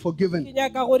sins to be forgiven. I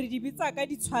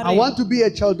want to be a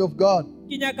child of God.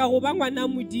 I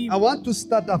want to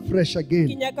start afresh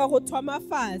again. I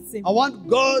want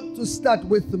God to start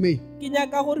with me.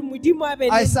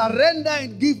 I surrender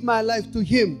and give my life to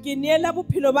Him. I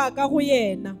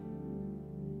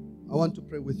want to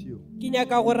pray with you. If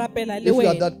you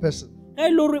are that person,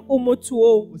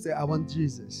 who say, I want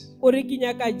Jesus. I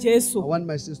want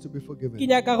my sins to be forgiven. I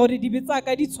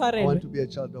want to be a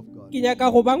child of God.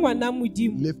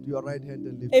 Lift your right hand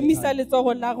and lift your hand.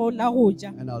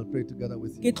 And I'll pray together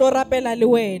with you.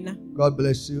 God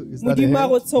bless you. Is that a hand?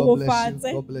 God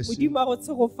bless you.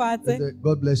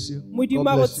 God bless you. God bless you.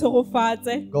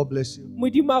 God bless you. Is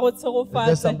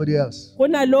there somebody else? I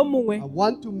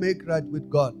want to make right with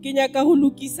God. I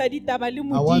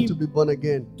want to be born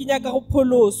again. I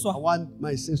want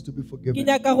my sins to be forgiven.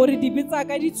 I want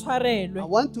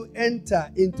to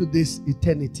enter into this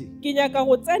eternity, that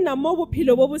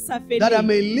I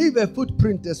may leave a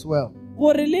footprint as well.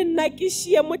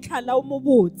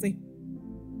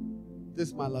 This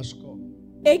is my last call.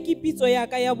 I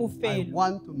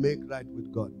want to make right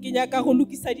with God. I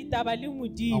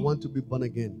want to be born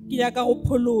again. I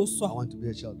want to be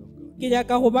a child of God.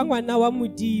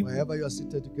 Wherever you are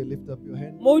seated, you can lift up your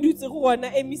hand. God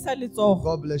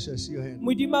bless you. I see your hand.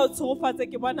 We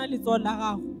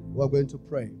are going to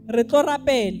pray.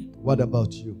 What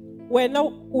about you?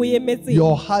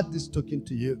 Your heart is talking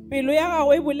to you.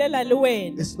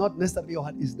 It's not necessarily your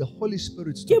heart, it's the Holy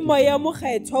Spirit talking to you.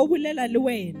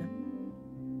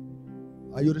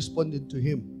 Are you responding to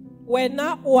Him? Or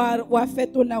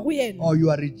you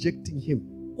are rejecting Him?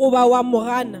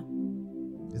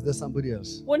 Is there somebody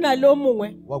else? We are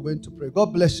going to pray.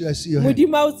 God bless you. I see your hand. I'm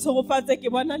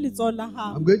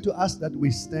going to ask that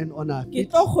we stand on our feet.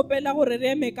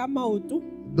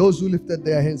 Those who lifted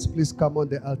their hands, please come on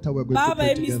the altar. We're going to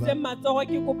pray together.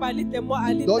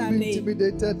 Don't be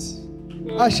intimidated.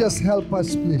 Ushers, help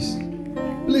us, please.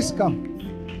 Please come.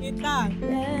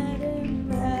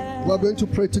 We're going to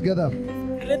pray together.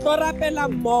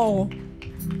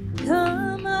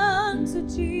 Come on. unto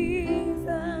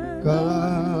Jesus.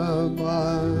 Come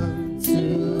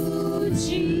unto Jesus.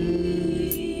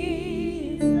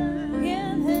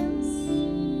 Give him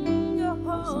your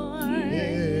heart.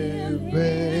 Give Give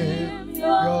him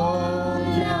your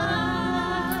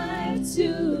life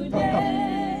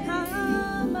today.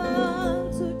 Come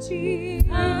unto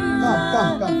Jesus.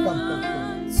 Come.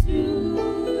 To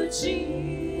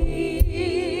Jesus.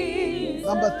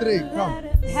 Number 3, come. Let him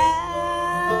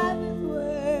have his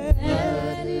way.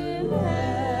 Let him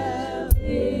have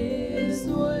his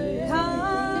way.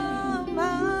 Come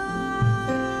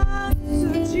unto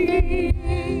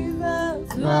Jesus.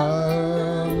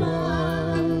 Come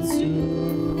unto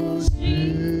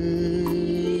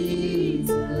Jesus.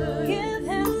 Give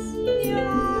him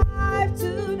your life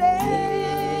today.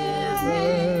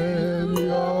 Give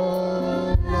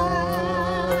your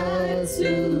life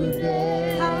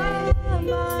today. Come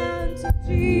unto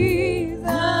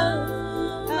Jesus.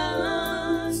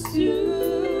 Unto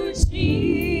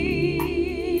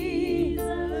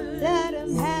Jesus. Let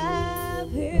him have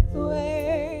his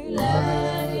way.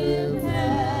 Let him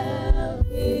have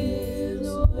his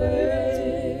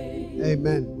way.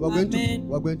 Amen. Amen.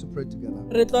 We're going to pray together.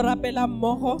 Re tlo rapela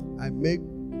mmogo. I make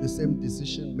the same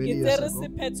decision many Ke years tsere ago.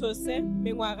 sephetho se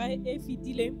mengwaga e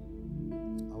fetileng.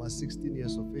 I was 16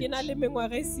 years of Ke na age. le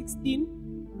mengwaga e 16.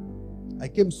 I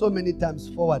came so many times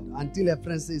forward until a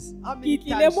friend says, how Ke many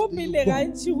tlile times mo do you pele go?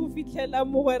 gantši go fitlhela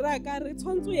mogwera ka re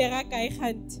tshwanetse o ye ga kae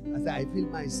gante. I said, I feel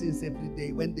my sins every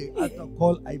day. When they altar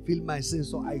call, I feel my sins,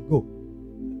 so I go.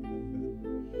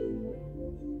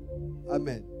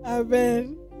 Amen.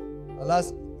 Amen.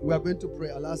 We are going to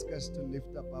pray. I'll ask us to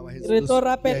lift up our hands. Re Those tlo here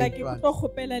rapela in ke front. tlo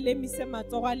kgopela le mise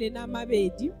matsogo a lena a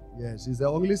mabedi. Yes, it's the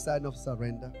only sign of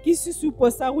surrender. Ke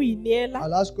sesupo sa go ineela.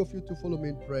 I'll ask of you to follow me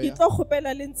in Ke prayer. tlo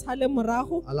kgopela le ntsha le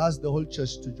morago. I'll ask the whole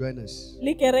church to join us.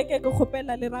 Le kereke ke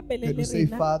kgopela le rapele Can le you say,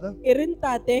 rena. Father? E re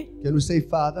ntate, Can we say,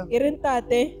 Father? e re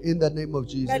ntate In the name of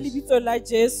ka Jesus, lebitso la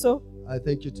Jesu. I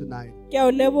thank you tonight Ke a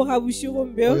o leboga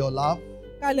bošigong for bjo your love,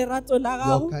 ka lerato la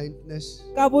your gago kindness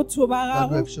ka botho ba that you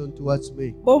gago have shown towards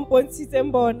me. bo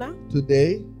mpontshitseng bona.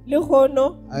 Today, Le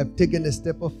gono I have taken a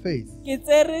step of faith ke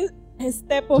tsere a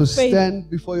step to of faith stand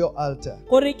before your altar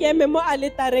gore ke eme mo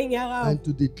aletareng ya gago, and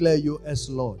to declare you as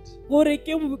Lord. gore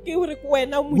ke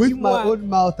wena With modimo my wa own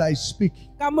mouth, I speak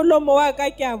ka molomo wa ka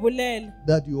ke a bolela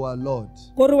that you are Lord.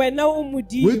 gore wena o With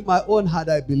modimo. my own heart,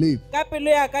 I believe Ka pelo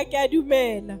ya ka ke a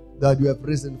dumela that you have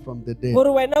risen from the dead.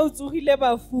 gore wena o tsogile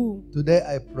bafung. Today,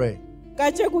 I pray, Ka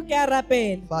tšeko ke a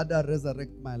rapela, Father,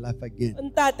 resurrect my life again.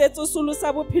 ntate tsosolosa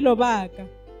bophelo ba ka.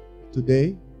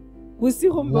 Today,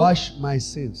 Bosigong bo wash my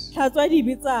sins tlhatswa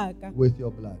dibe tsa ka with your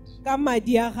blood. ka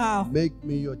madi a gago, Make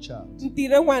me your child.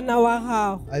 ntire ngwana wa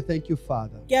gago. I thank you,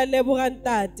 Father, Ke a leboga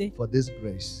ntate for this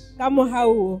grace. ka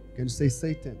mogao. Can you say,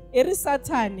 Satan, E re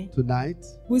Sathane, tonight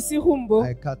bosigong bo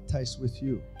I cut ties with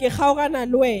you. ke kgaogana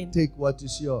le wena. Take what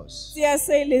is yours. Tseya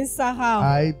se e leng sa gago,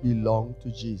 I belong to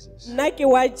Jesus. nna ke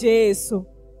wa Jesu.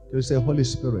 Can you say, Holy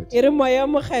Spirit, E re moya o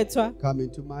mokgethwa come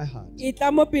into my heart. e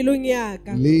tla mo pelong ya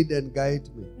ka, Lead and guide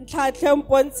me. ntlhatlhe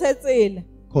mpontshe tsela,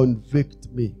 Convict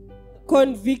me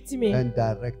convict me, and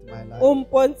direct my o life.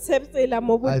 mpontshe tsela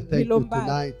mo I thank you bophelong ba ka.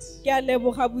 tonight Ke a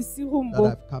leboga bosigong that bo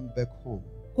I've come back home.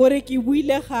 gore ke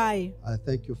buile gae. I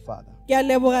thank you, Father, Ke a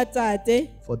leboga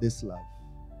tate for this love.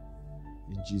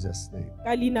 In Jesus' name.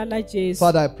 ka leina la Jesu.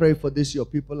 Father, I pray for this, your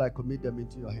people. I commit them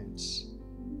into your hands.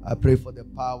 I pray for the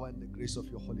power and the grace of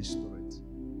your Holy Spirit.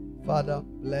 Father,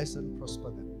 bless and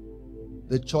prosper them.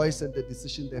 The choice and the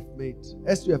decision they've made,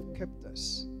 as you have kept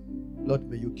us, Lord,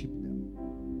 may you keep them.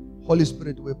 Holy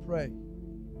Spirit, we pray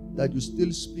that you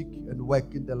still speak and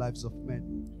work in the lives of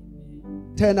men.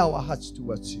 Turn our hearts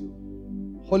towards you.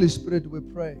 Holy Spirit, we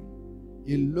pray,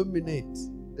 illuminate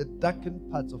the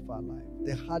darkened parts of our life,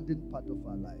 the hardened part of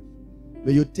our life.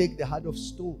 May you take the heart of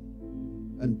stone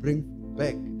and bring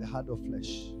back the heart of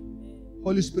flesh.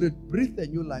 Holy Spirit, breathe a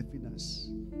new life in us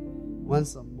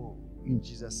once and more in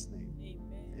Jesus' name.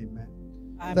 Amen.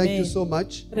 Thank you so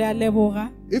much. Re a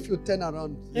leboga. If you turn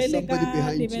around, Ge there's le somebody ka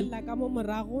behind you. lebella ka mo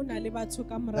morago, ho na le batho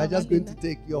ka They're morago just ga going to lena.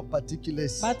 take your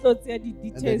particulars Ba tlo tseya and then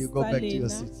you di-details go tsa back to your lena.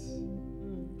 seats.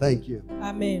 Thank you.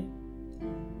 Amen.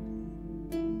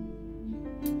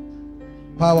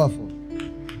 Powerful.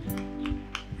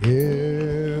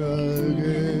 He'll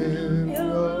give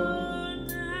your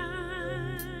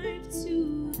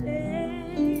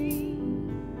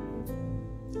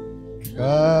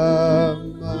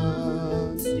come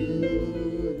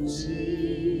unto Jesus.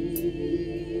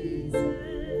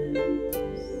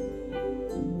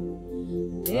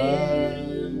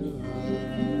 And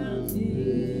have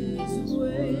his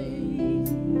way.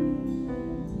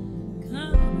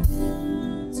 Come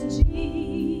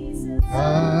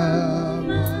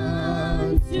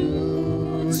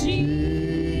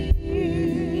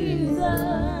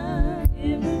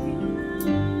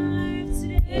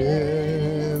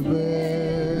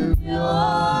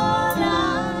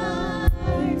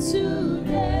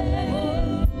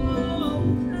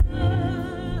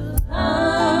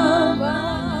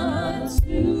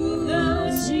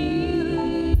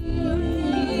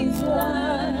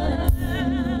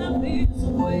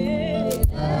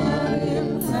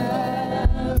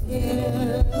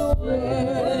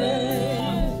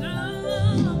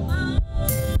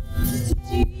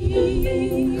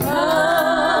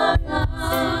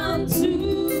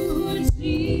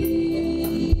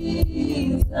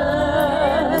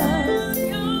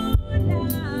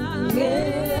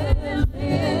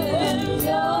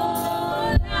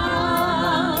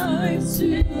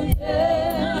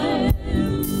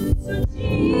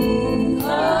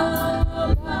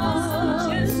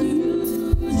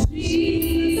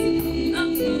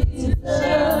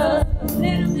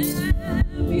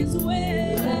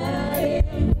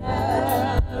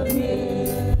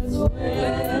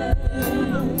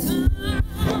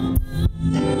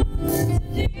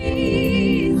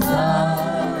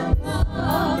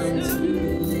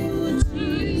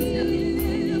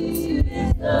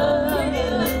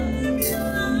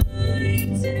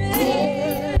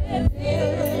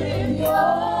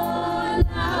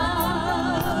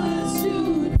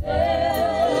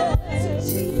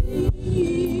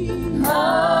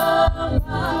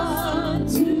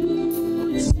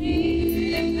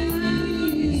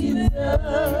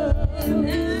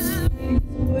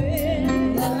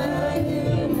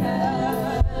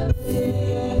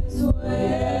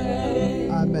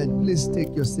please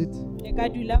take your seat? Le ka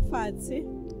dula fatshe.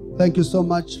 Thank you so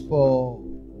much for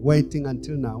waiting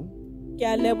until now. Ke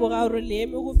a leboga gore le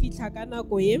eme go fitlha ka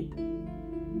nako e.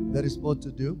 There is more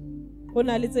to do. Go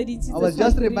na le tse dintsi I tse was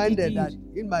just tshwanetseng re di reminded that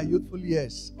dire. in my youthful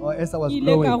years, or as I was Ke ile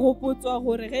ka growing, gopotswa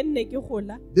gore ge nne ke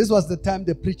gola, this was the time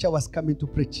the preacher was coming to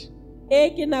preach.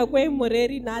 ke nako e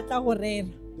moreri na tla go rera.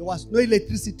 There was no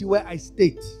electricity where I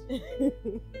stayed.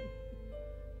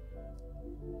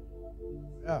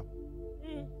 Yeah.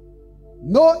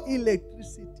 No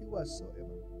electricity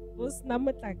whatsoever. Go sena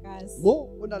motlakase. Mo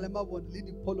o na le mabone le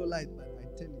di polo light, but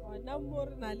I tell you. Gona mo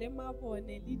re na le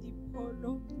mabone le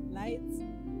dipholo lights.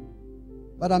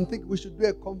 But I'm thinking we should do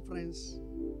a conference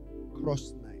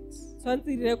cross nights. Tshwantse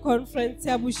dire conference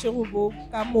ya bošego bo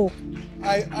ka moka.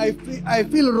 I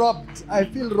feel robbed. I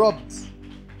feel robbed.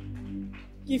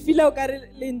 Ke feel o ka re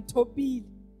le nthopile.